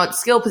struggle, at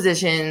skill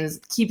positions,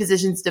 key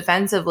positions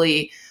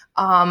defensively.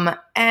 And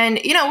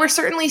we're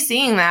certainly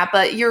seeing that,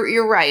 but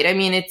you're right. I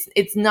mean,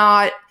 it's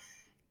not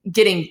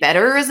getting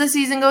better as the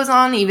season goes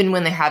on, even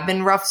when there have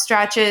been rough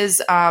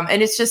stretches.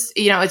 And it's just,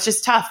 it's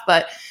just tough.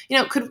 But,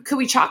 could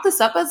we chalk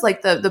this up as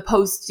like the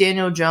post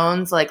Daniel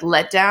Jones, like,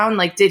 letdown?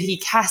 Like, did he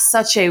cast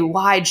such a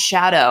wide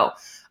shadow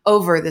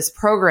over this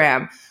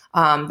program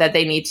that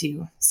they need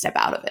to step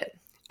out of it?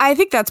 I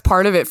think that's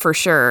part of it for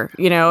sure.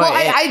 Well,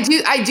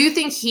 I do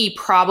think he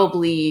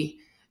probably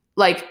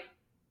like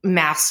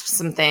masked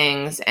some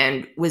things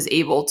and was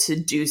able to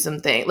do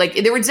something. Like,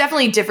 there were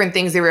definitely different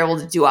things they were able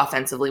to do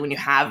offensively when you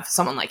have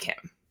someone like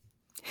him.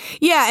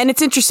 Yeah, and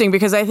it's interesting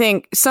because I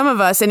think some of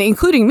us, and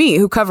including me,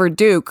 who covered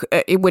Duke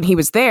when he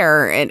was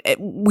there, and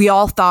we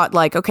all thought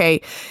like,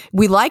 okay,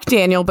 we like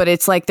Daniel, but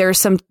it's like there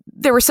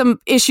were some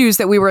issues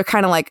that we were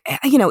kind of like,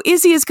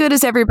 is he as good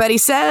as everybody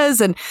says?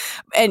 And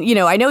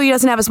I know he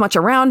doesn't have as much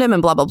around him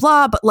and blah, blah,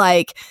 blah, but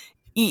like,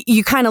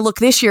 you kind of look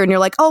this year and you're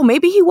like, oh,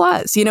 maybe he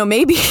was,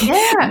 maybe,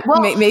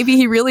 maybe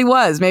he really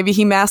was. Maybe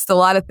he masked a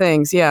lot of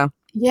things. Yeah.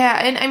 Yeah.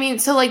 And I mean,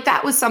 so like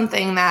that was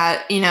something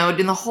that, in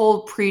the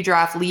whole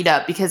pre-draft lead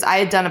up, because I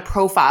had done a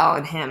profile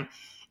on him,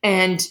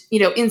 and,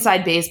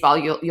 Inside Baseball,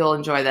 you'll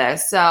enjoy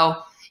this.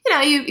 So,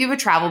 you have a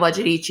travel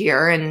budget each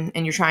year, and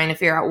you're trying to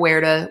figure out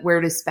where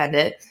to spend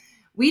it.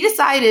 We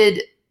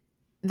decided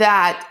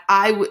that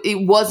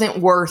it wasn't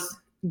worth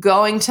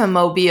going to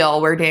Mobile,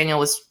 where Daniel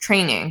was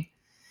training,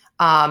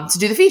 to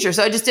do the feature.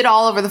 So I just did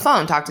all over the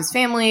phone, talked to his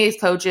family, his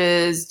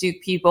coaches,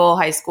 Duke people,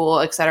 high school,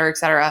 et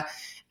cetera,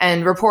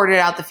 and reported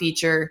out the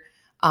feature.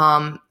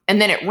 And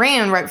then it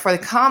ran right before the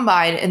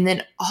combine. And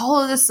then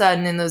all of a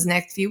sudden, in those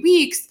next few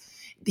weeks,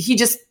 he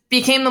just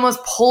became the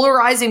most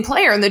polarizing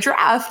player in the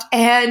draft.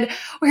 And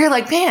we were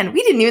like, man,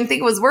 we didn't even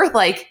think it was worth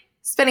like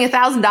spending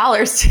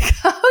 $1,000 to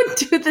go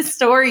do the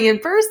story in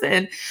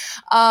person.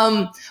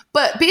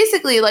 But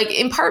basically, like,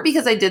 in part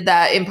because I did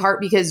that, in part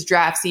because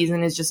draft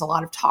season is just a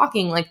lot of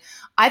talking, like,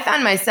 I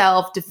found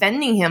myself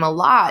defending him a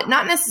lot,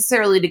 not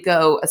necessarily to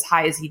go as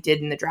high as he did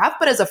in the draft,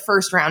 but as a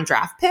first round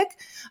draft pick,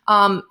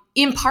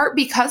 in part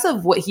because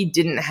of what he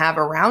didn't have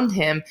around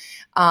him.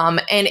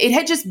 And it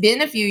had just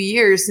been a few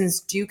years since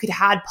Duke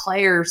had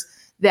players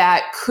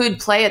that could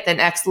play at the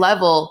next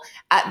level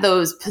at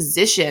those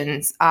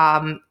positions.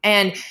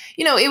 And,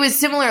 it was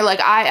similar. Like,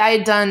 I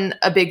had done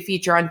a big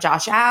feature on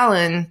Josh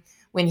Allen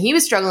when he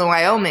was struggling in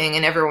Wyoming,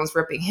 and everyone was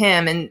ripping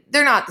him. And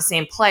they're not the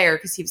same player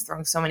because he was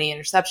throwing so many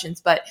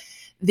interceptions. But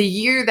the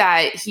year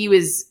that he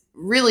was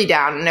really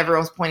down and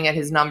everyone was pointing at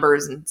his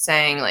numbers and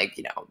saying, like,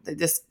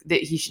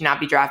 that he should not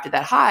be drafted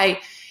that high,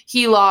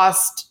 he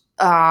lost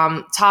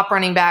top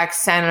running back,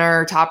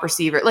 center, top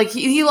receiver. Like,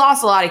 he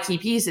lost a lot of key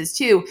pieces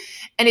too.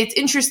 And it's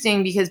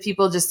interesting because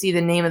people just see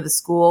the name of the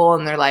school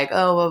and they're like,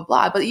 oh, blah, blah,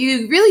 blah. But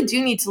you really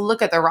do need to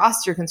look at the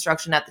roster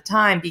construction at the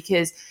time,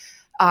 because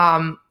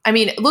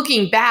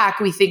looking back,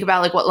 we think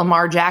about like what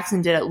Lamar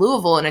Jackson did at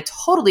Louisville in a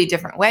totally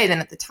different way than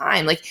at the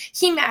time. Like,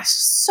 he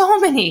masked so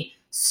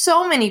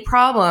many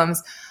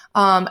problems,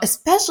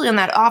 especially on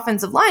that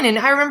offensive line. And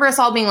I remember us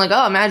all being like,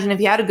 oh, imagine if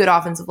he had a good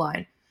offensive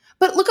line.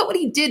 But look at what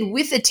he did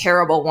with a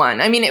terrible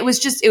one. I mean, it was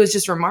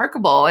just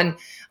remarkable. And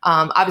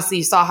obviously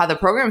you saw how the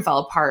program fell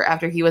apart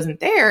after he wasn't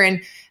there.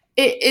 And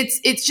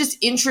it's just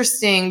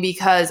interesting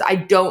because I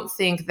don't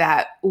think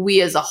that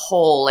we as a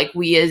whole, like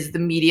we as the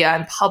media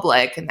and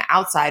public and the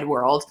outside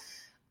world,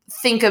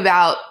 think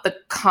about the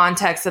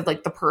context of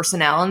like the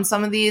personnel in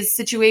some of these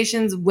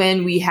situations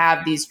when we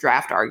have these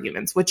draft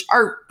arguments, which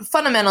are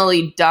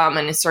fundamentally dumb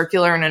and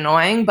circular and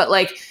annoying, but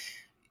like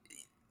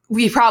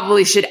we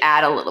probably should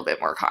add a little bit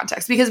more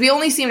context because we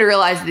only seem to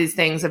realize these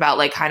things about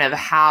like kind of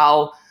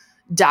how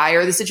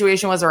dire the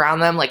situation was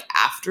around them like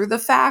after the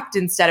fact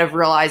instead of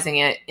realizing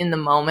it in the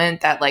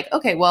moment that like,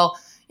 okay, well,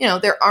 you know,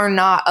 there are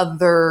not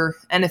other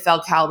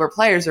NFL caliber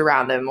players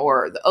around him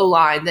or the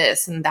O-line,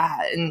 this and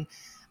that. And,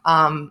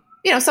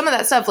 you know, some of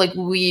that stuff, like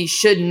we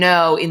should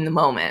know in the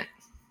moment.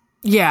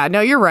 Yeah, no,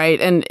 you're right.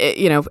 And,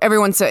 you know,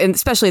 everyone's so, and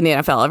especially in the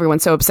NFL,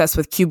 everyone's so obsessed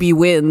with QB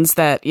wins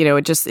that, you know,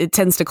 it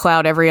tends to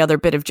cloud every other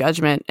bit of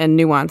judgment and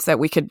nuance that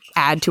we could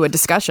add to a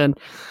discussion.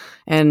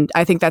 And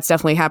I think that's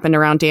definitely happened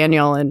around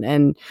Daniel.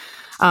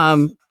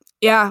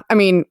 Yeah, I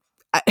mean,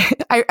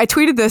 I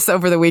tweeted this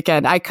over the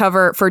weekend. I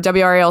cover for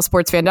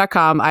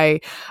WRALSportsFan.com.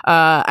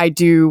 I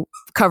do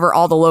cover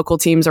all the local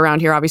teams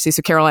around here, obviously.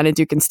 So Carolina,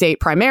 Duke, and State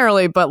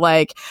primarily, but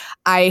like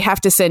I have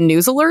to send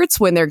news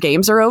alerts when their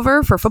games are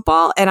over for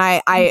football. And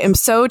I am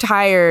so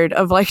tired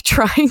of like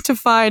trying to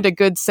find a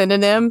good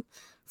synonym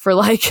for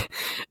like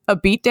a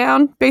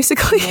beatdown,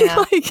 basically.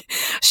 Yeah. Like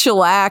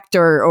shellacked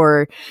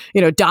or,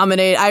 you know,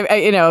 dominate.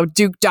 You know,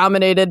 Duke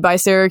dominated by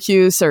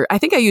Syracuse, or I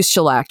think I used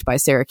shellacked by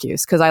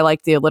Syracuse because I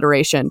like the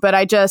alliteration. But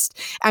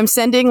I'm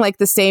sending like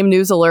the same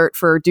news alert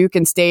for Duke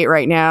and State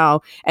right now.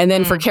 And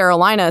then for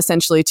Carolina,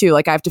 essentially too,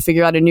 like I have to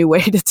figure out a new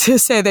way to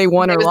say they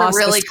won or lost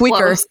really a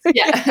squeaker. Close.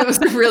 Yeah, it was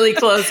a really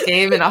close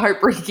game and a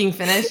heartbreaking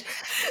finish.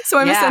 So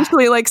I'm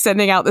essentially like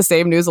sending out the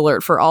same news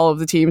alert for all of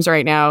the teams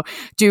right now.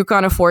 Duke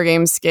on a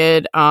 4-game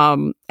skid.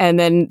 And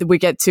then we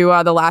get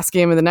to the last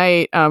game of the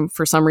night,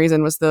 for some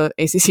reason was the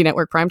ACC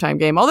Network primetime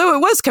game. Although it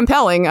was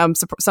compelling,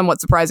 somewhat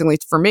surprisingly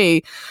for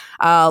me.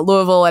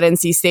 Louisville at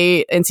NC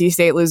State. NC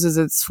State loses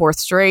its 4th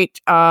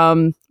straight.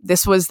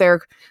 This was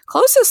their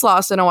closest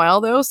loss in a while,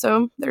 though.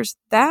 So there's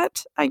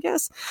that, I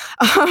guess.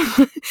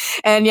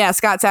 And yeah,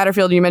 Scott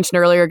Satterfield, you mentioned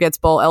earlier, gets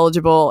bowl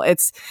eligible.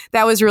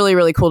 That was really,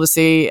 really cool to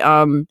see.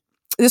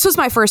 This was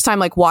my first time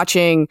like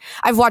watching.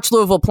 I've watched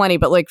Louisville plenty,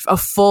 but like a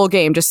full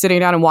game, just sitting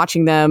down and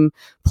watching them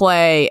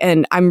play.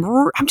 And I'm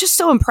just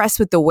so impressed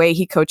with the way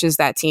he coaches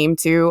that team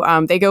too.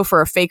 They go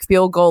for a fake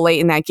field goal late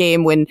in that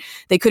game when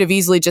they could have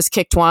easily just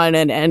kicked one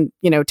and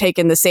you know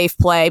taken the safe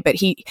play, but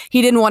he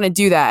didn't want to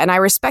do that, and I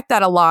respect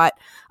that a lot,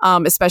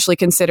 especially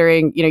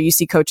considering you know you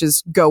see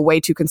coaches go way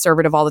too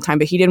conservative all the time,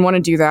 but he didn't want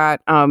to do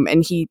that,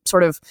 and he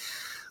sort of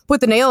put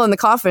the nail in the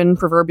coffin,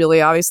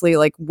 proverbially, obviously,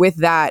 like with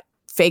that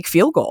fake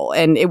field goal.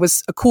 And it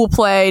was a cool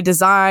play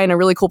design, a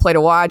really cool play to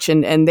watch.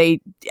 And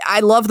I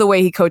love the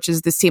way he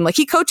coaches this team. Like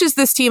he coaches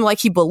this team like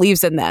he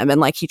believes in them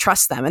and like he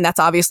trusts them. And that's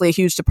obviously a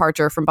huge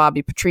departure from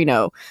Bobby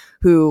Petrino,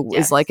 who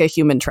is like a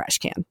human trash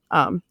can.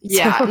 I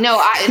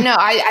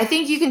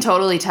think you can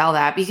totally tell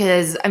that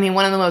because I mean,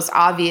 one of the most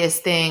obvious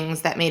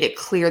things that made it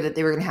clear that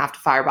they were going to have to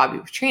fire Bobby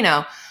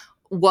Petrino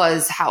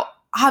was how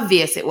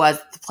obvious it was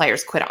that the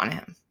players quit on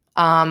him.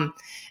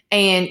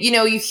 And, you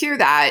know, you hear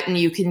that and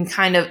you can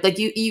kind of like,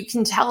 you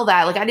can tell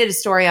that. Like I did a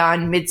story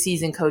on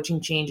mid-season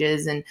coaching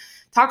changes and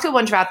talked to a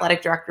bunch of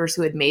athletic directors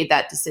who had made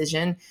that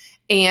decision.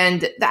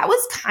 And that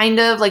was kind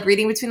of like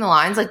reading between the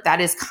lines. Like that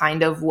is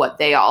kind of what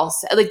they all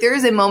said. Like there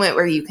is a moment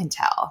where you can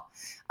tell.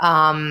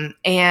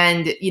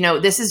 And, you know,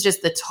 this is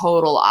just the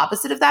total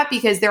opposite of that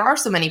because there are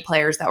so many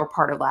players that were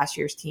part of last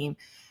year's team.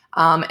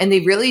 And they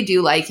really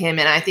do like him.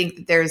 And I think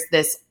that there's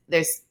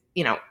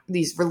you know,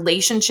 these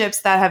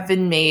relationships that have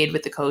been made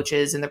with the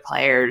coaches and the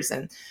players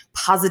and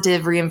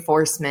positive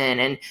reinforcement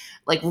and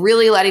like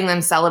really letting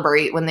them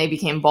celebrate when they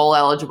became bowl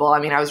eligible. I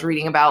mean, I was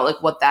reading about like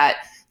what that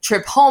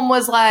trip home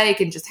was like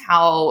and just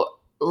how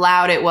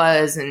loud it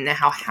was and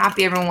how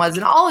happy everyone was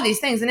and all of these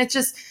things. And it's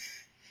just,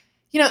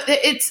 you know,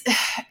 it's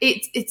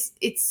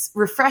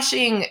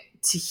refreshing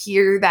to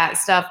hear that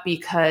stuff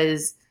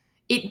because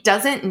it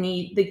doesn't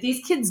need, like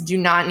these kids do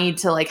not need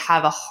to like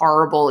have a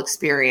horrible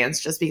experience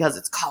just because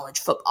it's college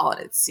football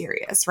and it's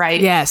serious, right?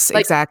 Yes,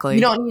 like, exactly.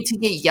 You don't need to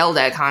get yelled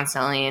at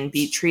constantly and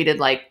be treated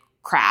like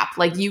crap.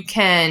 Like you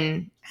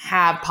can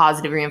have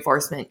positive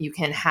reinforcement. You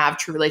can have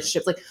true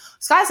relationships. Like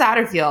Scott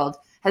Satterfield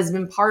has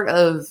been part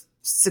of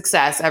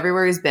success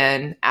everywhere he's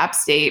been. App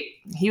State,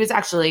 he was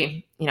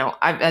actually, you know,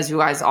 as you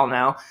guys all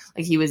know,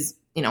 like he was,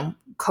 you know,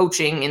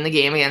 coaching in the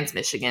game against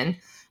Michigan.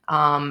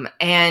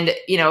 And,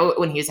 you know,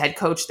 when he was head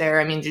coach there,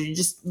 I mean, you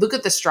just look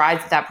at the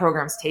strides that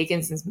program's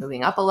taken since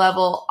moving up a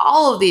level,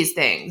 all of these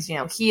things, you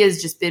know, he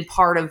has just been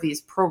part of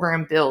these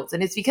program builds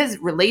and it's because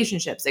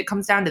relationships, it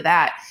comes down to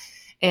that.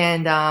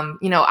 And,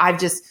 you know, I've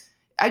just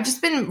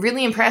been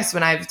really impressed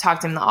when I've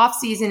talked to him in the off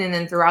season and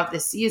then throughout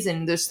this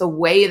season, there's the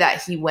way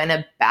that he went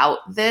about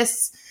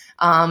this.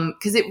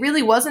 Cause it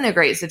really wasn't a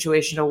great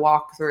situation to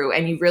walk through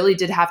and you really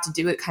did have to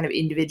do it kind of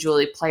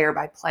individually player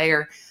by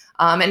player.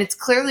 And it's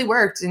clearly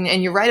worked.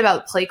 And you're right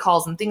about play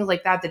calls and things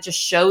like that, that just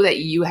show that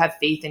you have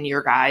faith in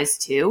your guys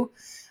too.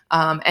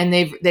 And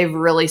they've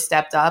really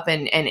stepped up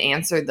and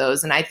answered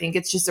those. And I think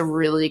it's just a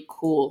really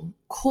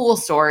cool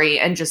story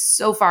and just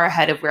so far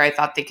ahead of where I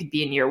thought they could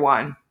be in year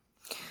one.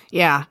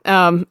 Yeah.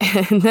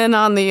 And then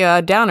on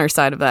the downer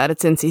side of that,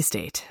 it's NC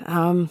State.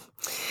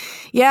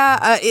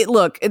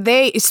 Look,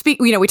 they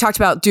speak, we talked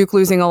about Duke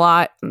losing a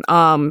lot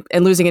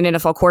and losing an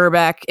NFL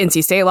quarterback.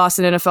 NC State lost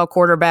an NFL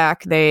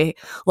quarterback. They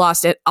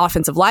lost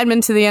offensive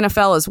linemen to the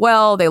NFL as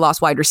well. They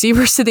lost wide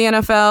receivers to the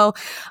NFL.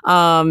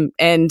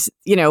 And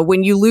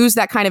when you lose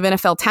that kind of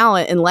NFL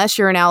talent, unless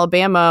you're in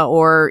Alabama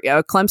or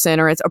Clemson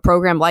or it's a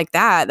program like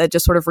that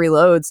just sort of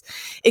reloads,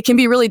 it can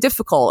be really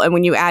difficult. And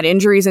when you add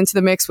injuries into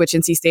the mix, which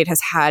NC State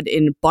has had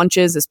in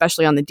bunches,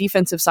 especially on the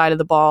defensive side of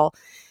the ball,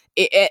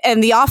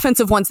 and the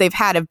offensive ones they've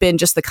had have been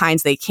just the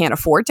kinds they can't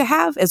afford to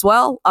have as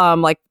well,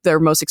 like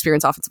their most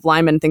experienced offensive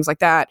linemen and things like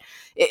that.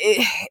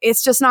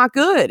 It's just not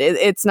good.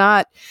 It's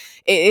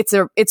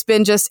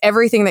been just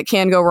everything that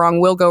can go wrong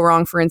will go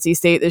wrong for NC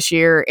State this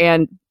year.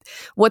 And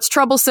what's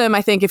troublesome,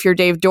 I think, if you're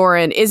Dave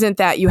Doeren, isn't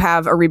that you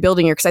have a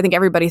rebuilding year, because I think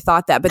everybody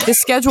thought that, but this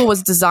schedule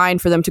was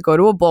designed for them to go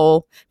to a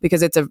bowl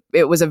because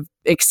it was a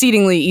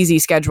exceedingly easy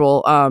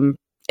schedule,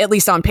 at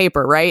least on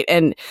paper, right?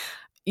 And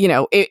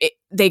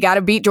they got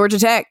to beat Georgia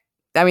Tech.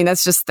 I mean,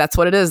 that's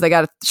what it is. They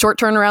got a short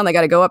turnaround. They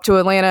got to go up to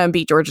Atlanta and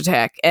beat Georgia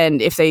Tech.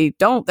 And if they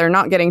don't, they're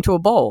not getting to a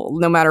bowl,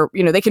 no matter,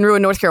 they can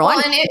ruin North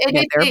Carolina. Well,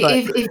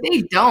 if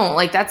they don't,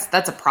 like,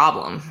 that's a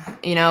problem.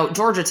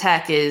 Georgia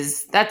Tech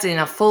that's in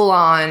a full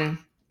on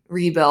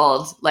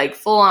rebuild, like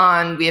full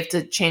on, we have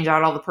to change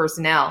out all the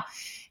personnel.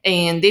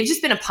 And they've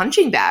just been a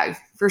punching bag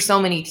for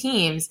so many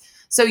teams.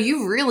 So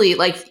you really,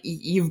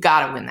 you've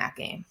got to win that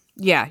game.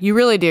 Yeah, you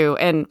really do.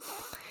 And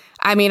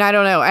I mean, I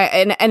don't know.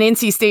 And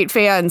NC State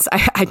fans,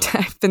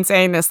 I've been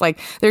saying this,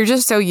 they're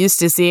just so used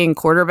to seeing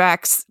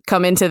quarterbacks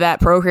come into that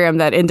program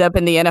that end up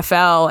in the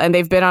NFL. And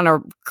they've been on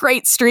a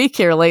great streak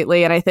here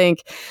lately. And I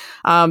think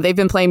they've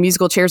been playing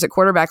musical chairs at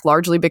quarterback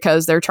largely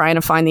because they're trying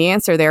to find the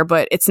answer there.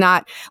 But it's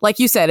not, like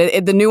you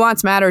said, the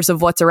nuance matters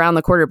of what's around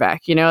the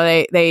quarterback.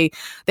 They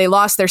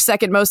lost their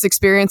second most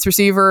experienced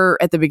receiver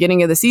at the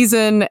beginning of the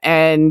season.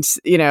 And,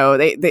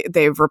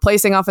 they've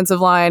replacing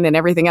offensive line and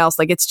everything else.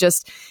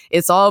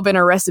 It's all been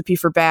a recipe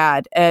for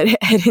bad at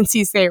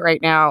NC State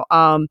right now.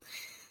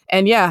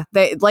 And yeah,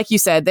 they, like you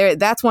said,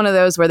 that's one of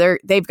those where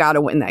they've got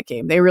to win that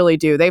game. They really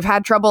do. They've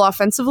had trouble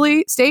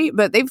offensively, State,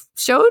 but they've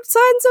showed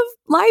signs of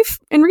life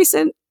in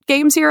recent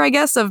games here, I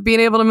guess, of being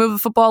able to move the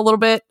football a little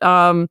bit.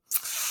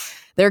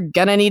 They're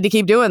gonna need to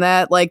keep doing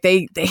that.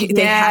 They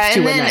have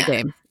to win that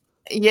game.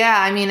 Yeah,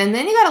 I mean, and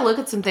then you got to look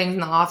at some things in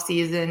the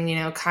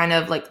offseason, kind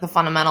of like the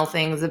fundamental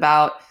things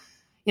about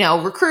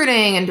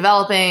recruiting and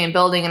developing and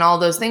building and all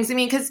those things. I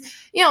mean, because,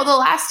 the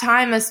last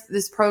time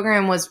this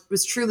program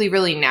was truly,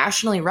 really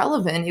nationally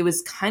relevant, it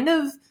was kind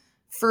of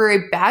for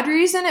a bad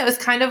reason. It was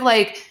kind of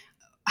like,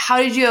 how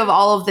did you have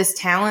all of this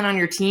talent on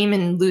your team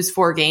and lose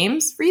 4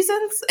 games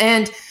reasons?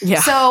 And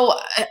so,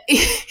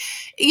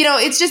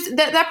 it's just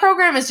that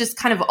program is just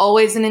kind of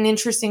always in an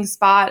interesting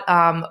spot.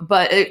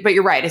 But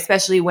you're right,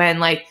 especially when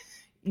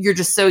you're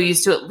just so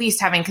used to at least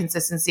having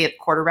consistency at the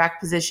quarterback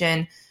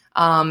position.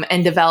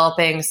 And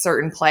developing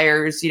certain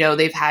players.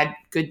 They've had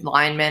good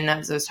linemen,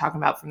 as I was talking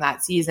about from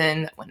that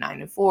season, that went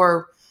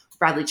 9-4,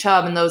 Bradley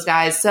Chubb and those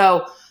guys.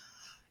 So,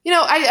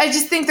 I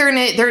just think they're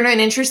in an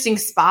interesting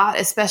spot,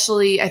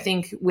 especially I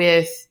think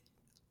with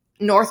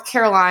North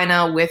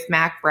Carolina with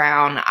Mac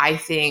Brown, I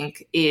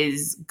think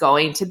is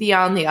going to be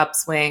on the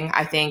upswing.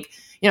 I think,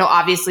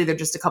 obviously they're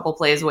just a couple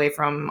plays away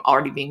from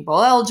already being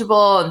bowl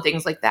eligible and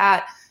things like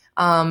that.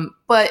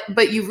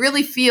 But you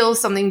really feel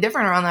something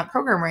different around that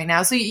program right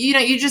now. So,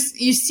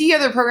 you see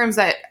other programs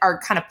that are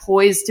kind of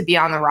poised to be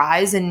on the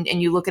rise and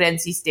you look at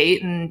NC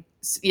State and,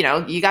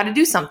 you got to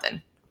do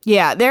something.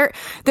 Yeah, they're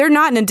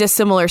not in a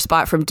dissimilar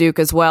spot from Duke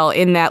as well,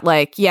 in that,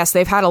 yes,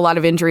 they've had a lot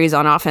of injuries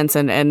on offense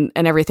and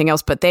everything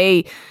else, but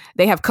they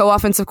have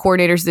co-offensive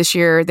coordinators this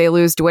year. They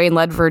lose Dwayne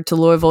Ledford to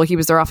Louisville. He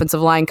was their offensive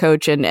line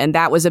coach, and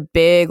that was a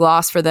big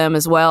loss for them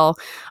as well.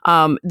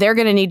 They're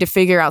going to need to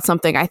figure out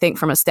something, I think,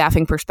 from a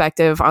staffing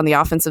perspective on the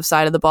offensive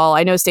side of the ball.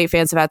 I know State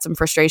fans have had some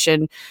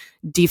frustration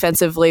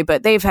defensively,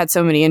 but they've had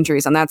so many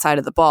injuries on that side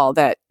of the ball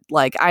that,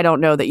 I don't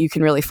know that you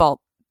can really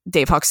fault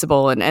Dave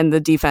Huxtable and the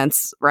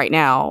defense right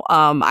now.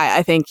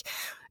 I think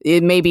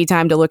it may be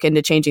time to look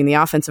into changing the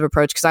offensive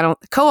approach, because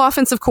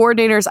co-offensive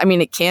coordinators, I mean,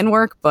 it can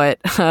work, but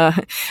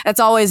that's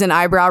always an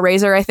eyebrow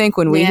raiser, I think,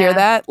 when we hear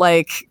that,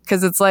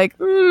 because it's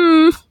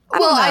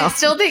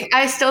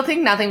I still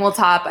think nothing will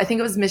top. I think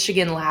it was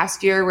Michigan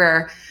last year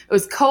where it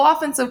was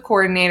co-offensive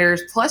coordinators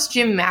plus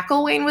Jim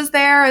McElwain was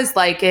there as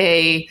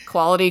a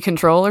quality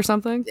control or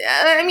something.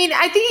 I mean,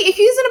 I think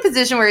he's in a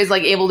position where he's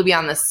able to be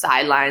on the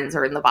sidelines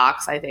or in the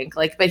box, I think.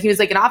 But he was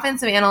an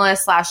offensive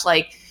analyst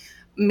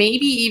 /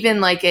 maybe even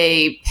like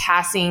a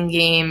passing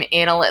game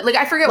analyst. Like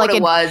I forget what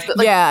it was, but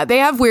like, yeah, they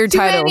have weird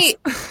titles.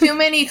 Too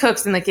many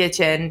cooks in the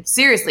kitchen.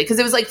 Seriously. Cause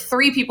it was like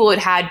 3 people who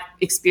had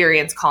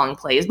experience calling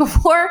plays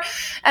before.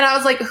 And I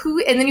was like, who,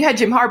 and then you had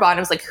Jim Harbaugh and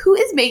I was like, who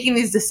is making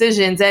these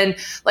decisions? And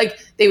like,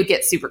 they would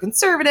get super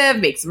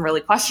conservative, make some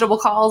really questionable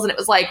calls. And it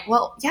was like,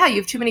 well, yeah, you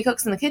have too many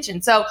cooks in the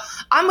kitchen. So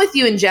I'm with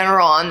you in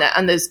general on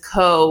those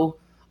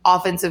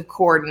offensive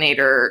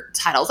coordinator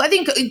titles. I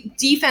think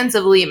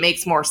defensively it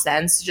makes more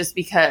sense just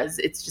because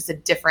it's just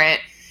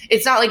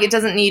it's not like it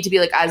doesn't need to be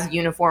like as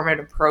uniform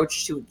an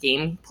approach to a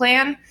game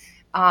plan.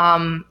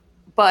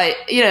 But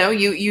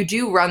you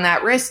do run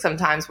that risk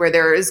sometimes where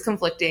there is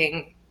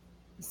conflicting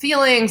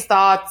feelings,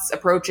 thoughts,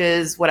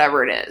 approaches,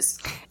 whatever it is.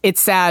 It's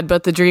sad,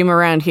 but the dream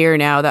around here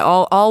now that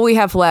all we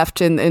have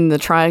left in the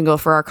triangle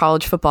for our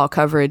college football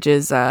coverage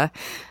is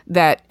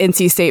that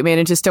NC State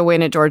manages to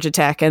win at Georgia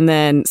Tech and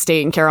then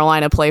State and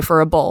Carolina play for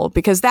a bowl,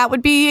 because that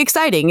would be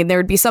exciting and there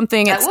would be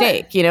something at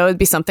stake. It'd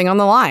be something on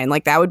the line.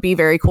 Like that would be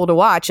very cool to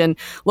watch. And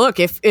look,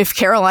 if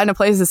Carolina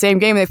plays the same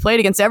game they've played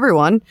against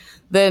everyone,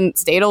 then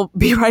State will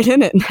be right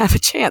in it and have a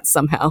chance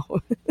somehow.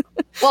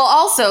 Well,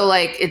 also,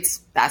 like, it's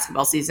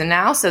basketball season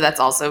now, so that's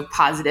also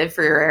positive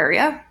for your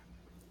area.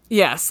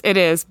 Yes, it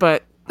is,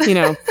 but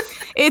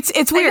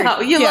it's weird.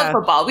 You love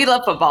football. We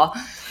love football.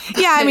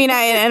 Yeah, I mean,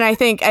 I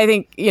think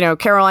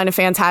Carolina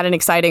fans had an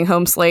exciting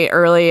home slate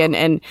early,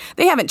 and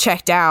they haven't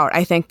checked out,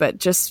 I think, but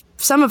just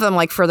some of them,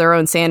 like, for their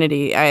own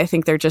sanity, I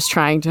think they're just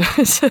trying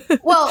to.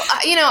 Well,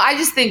 I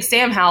just think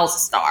Sam Howell's a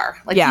star.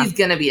 Like, he's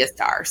going to be a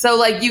star. So,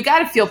 like, you got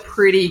to feel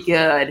pretty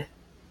good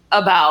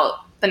about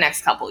the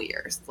next couple of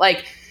years.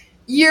 Like,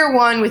 year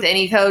one with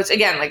any coach,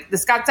 again, like the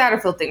Scott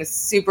Satterfield thing is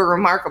super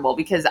remarkable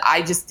because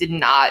I just did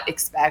not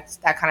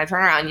expect that kind of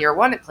turnaround year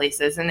one at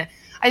places. And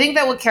I think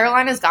that what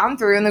Carolina's gone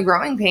through in the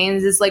growing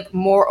pains is like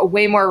a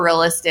way more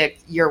realistic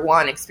year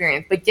one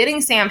experience. But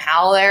getting Sam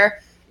Howell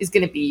there is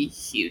going to be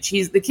huge.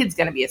 The kid's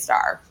going to be a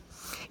star.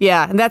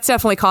 Yeah, and that's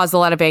definitely caused a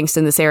lot of angst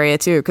in this area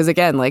too. Because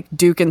again, like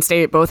Duke and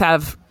State both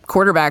have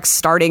quarterbacks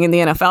starting in the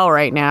NFL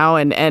right now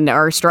and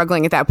are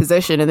struggling at that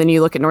position. And then you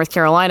look at North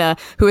Carolina,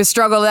 who has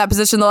struggled at that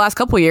position the last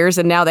couple of years,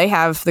 and now they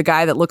have the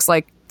guy that looks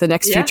like the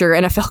next future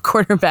NFL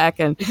quarterback.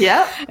 And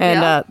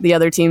the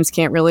other teams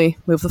can't really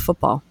move the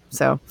football.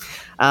 So,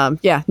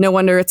 no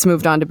wonder it's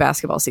moved on to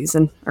basketball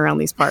season around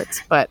these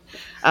parts. But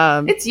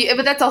but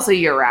that's also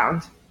year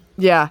round.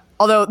 Yeah.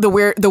 Although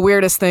the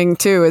weirdest thing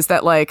too is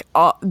that like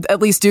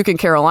at least Duke and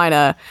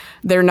Carolina,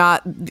 they're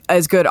not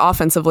as good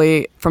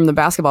offensively from the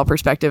basketball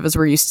perspective as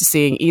we're used to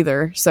seeing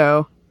either.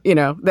 So,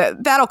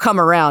 that'll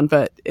come around,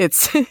 but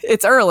it's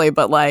early.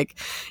 But like,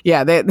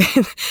 yeah,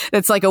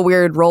 it's like a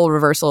weird role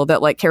reversal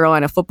that like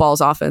Carolina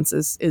football's offense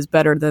is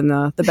better than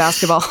the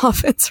basketball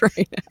offense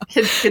right now.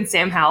 Can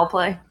Sam Howell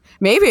play?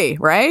 Maybe,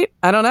 right?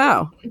 I don't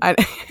know.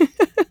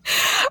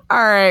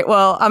 All right.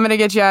 Well, I'm going to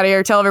get you out of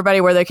here. Tell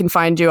everybody where they can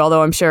find you,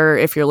 although I'm sure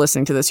if you're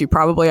listening to this, you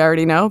probably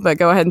already know. But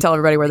go ahead and tell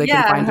everybody where they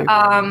can find you.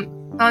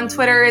 On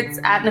Twitter, it's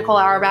at Nicole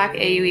Auerbach,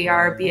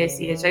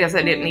 AUERBACH. I guess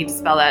I didn't need to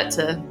spell that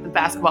to the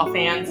basketball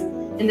fans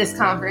in this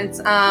conference.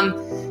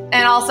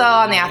 And also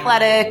on The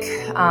Athletic.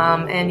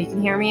 And you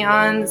can hear me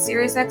on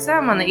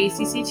SiriusXM on the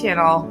ACC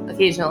channel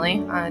occasionally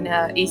on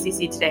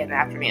ACC Today in the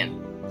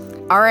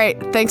afternoon. All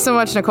right. Thanks so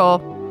much,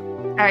 Nicole.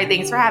 All right.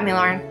 Thanks for having me,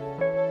 Lauren.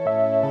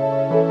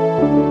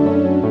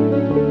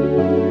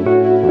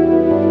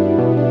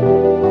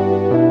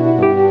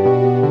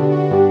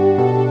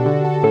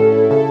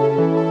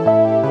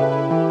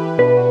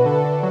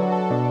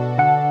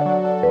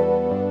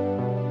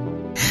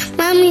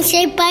 Mommy,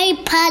 say bye,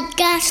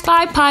 podcast.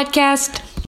 Bye, podcast.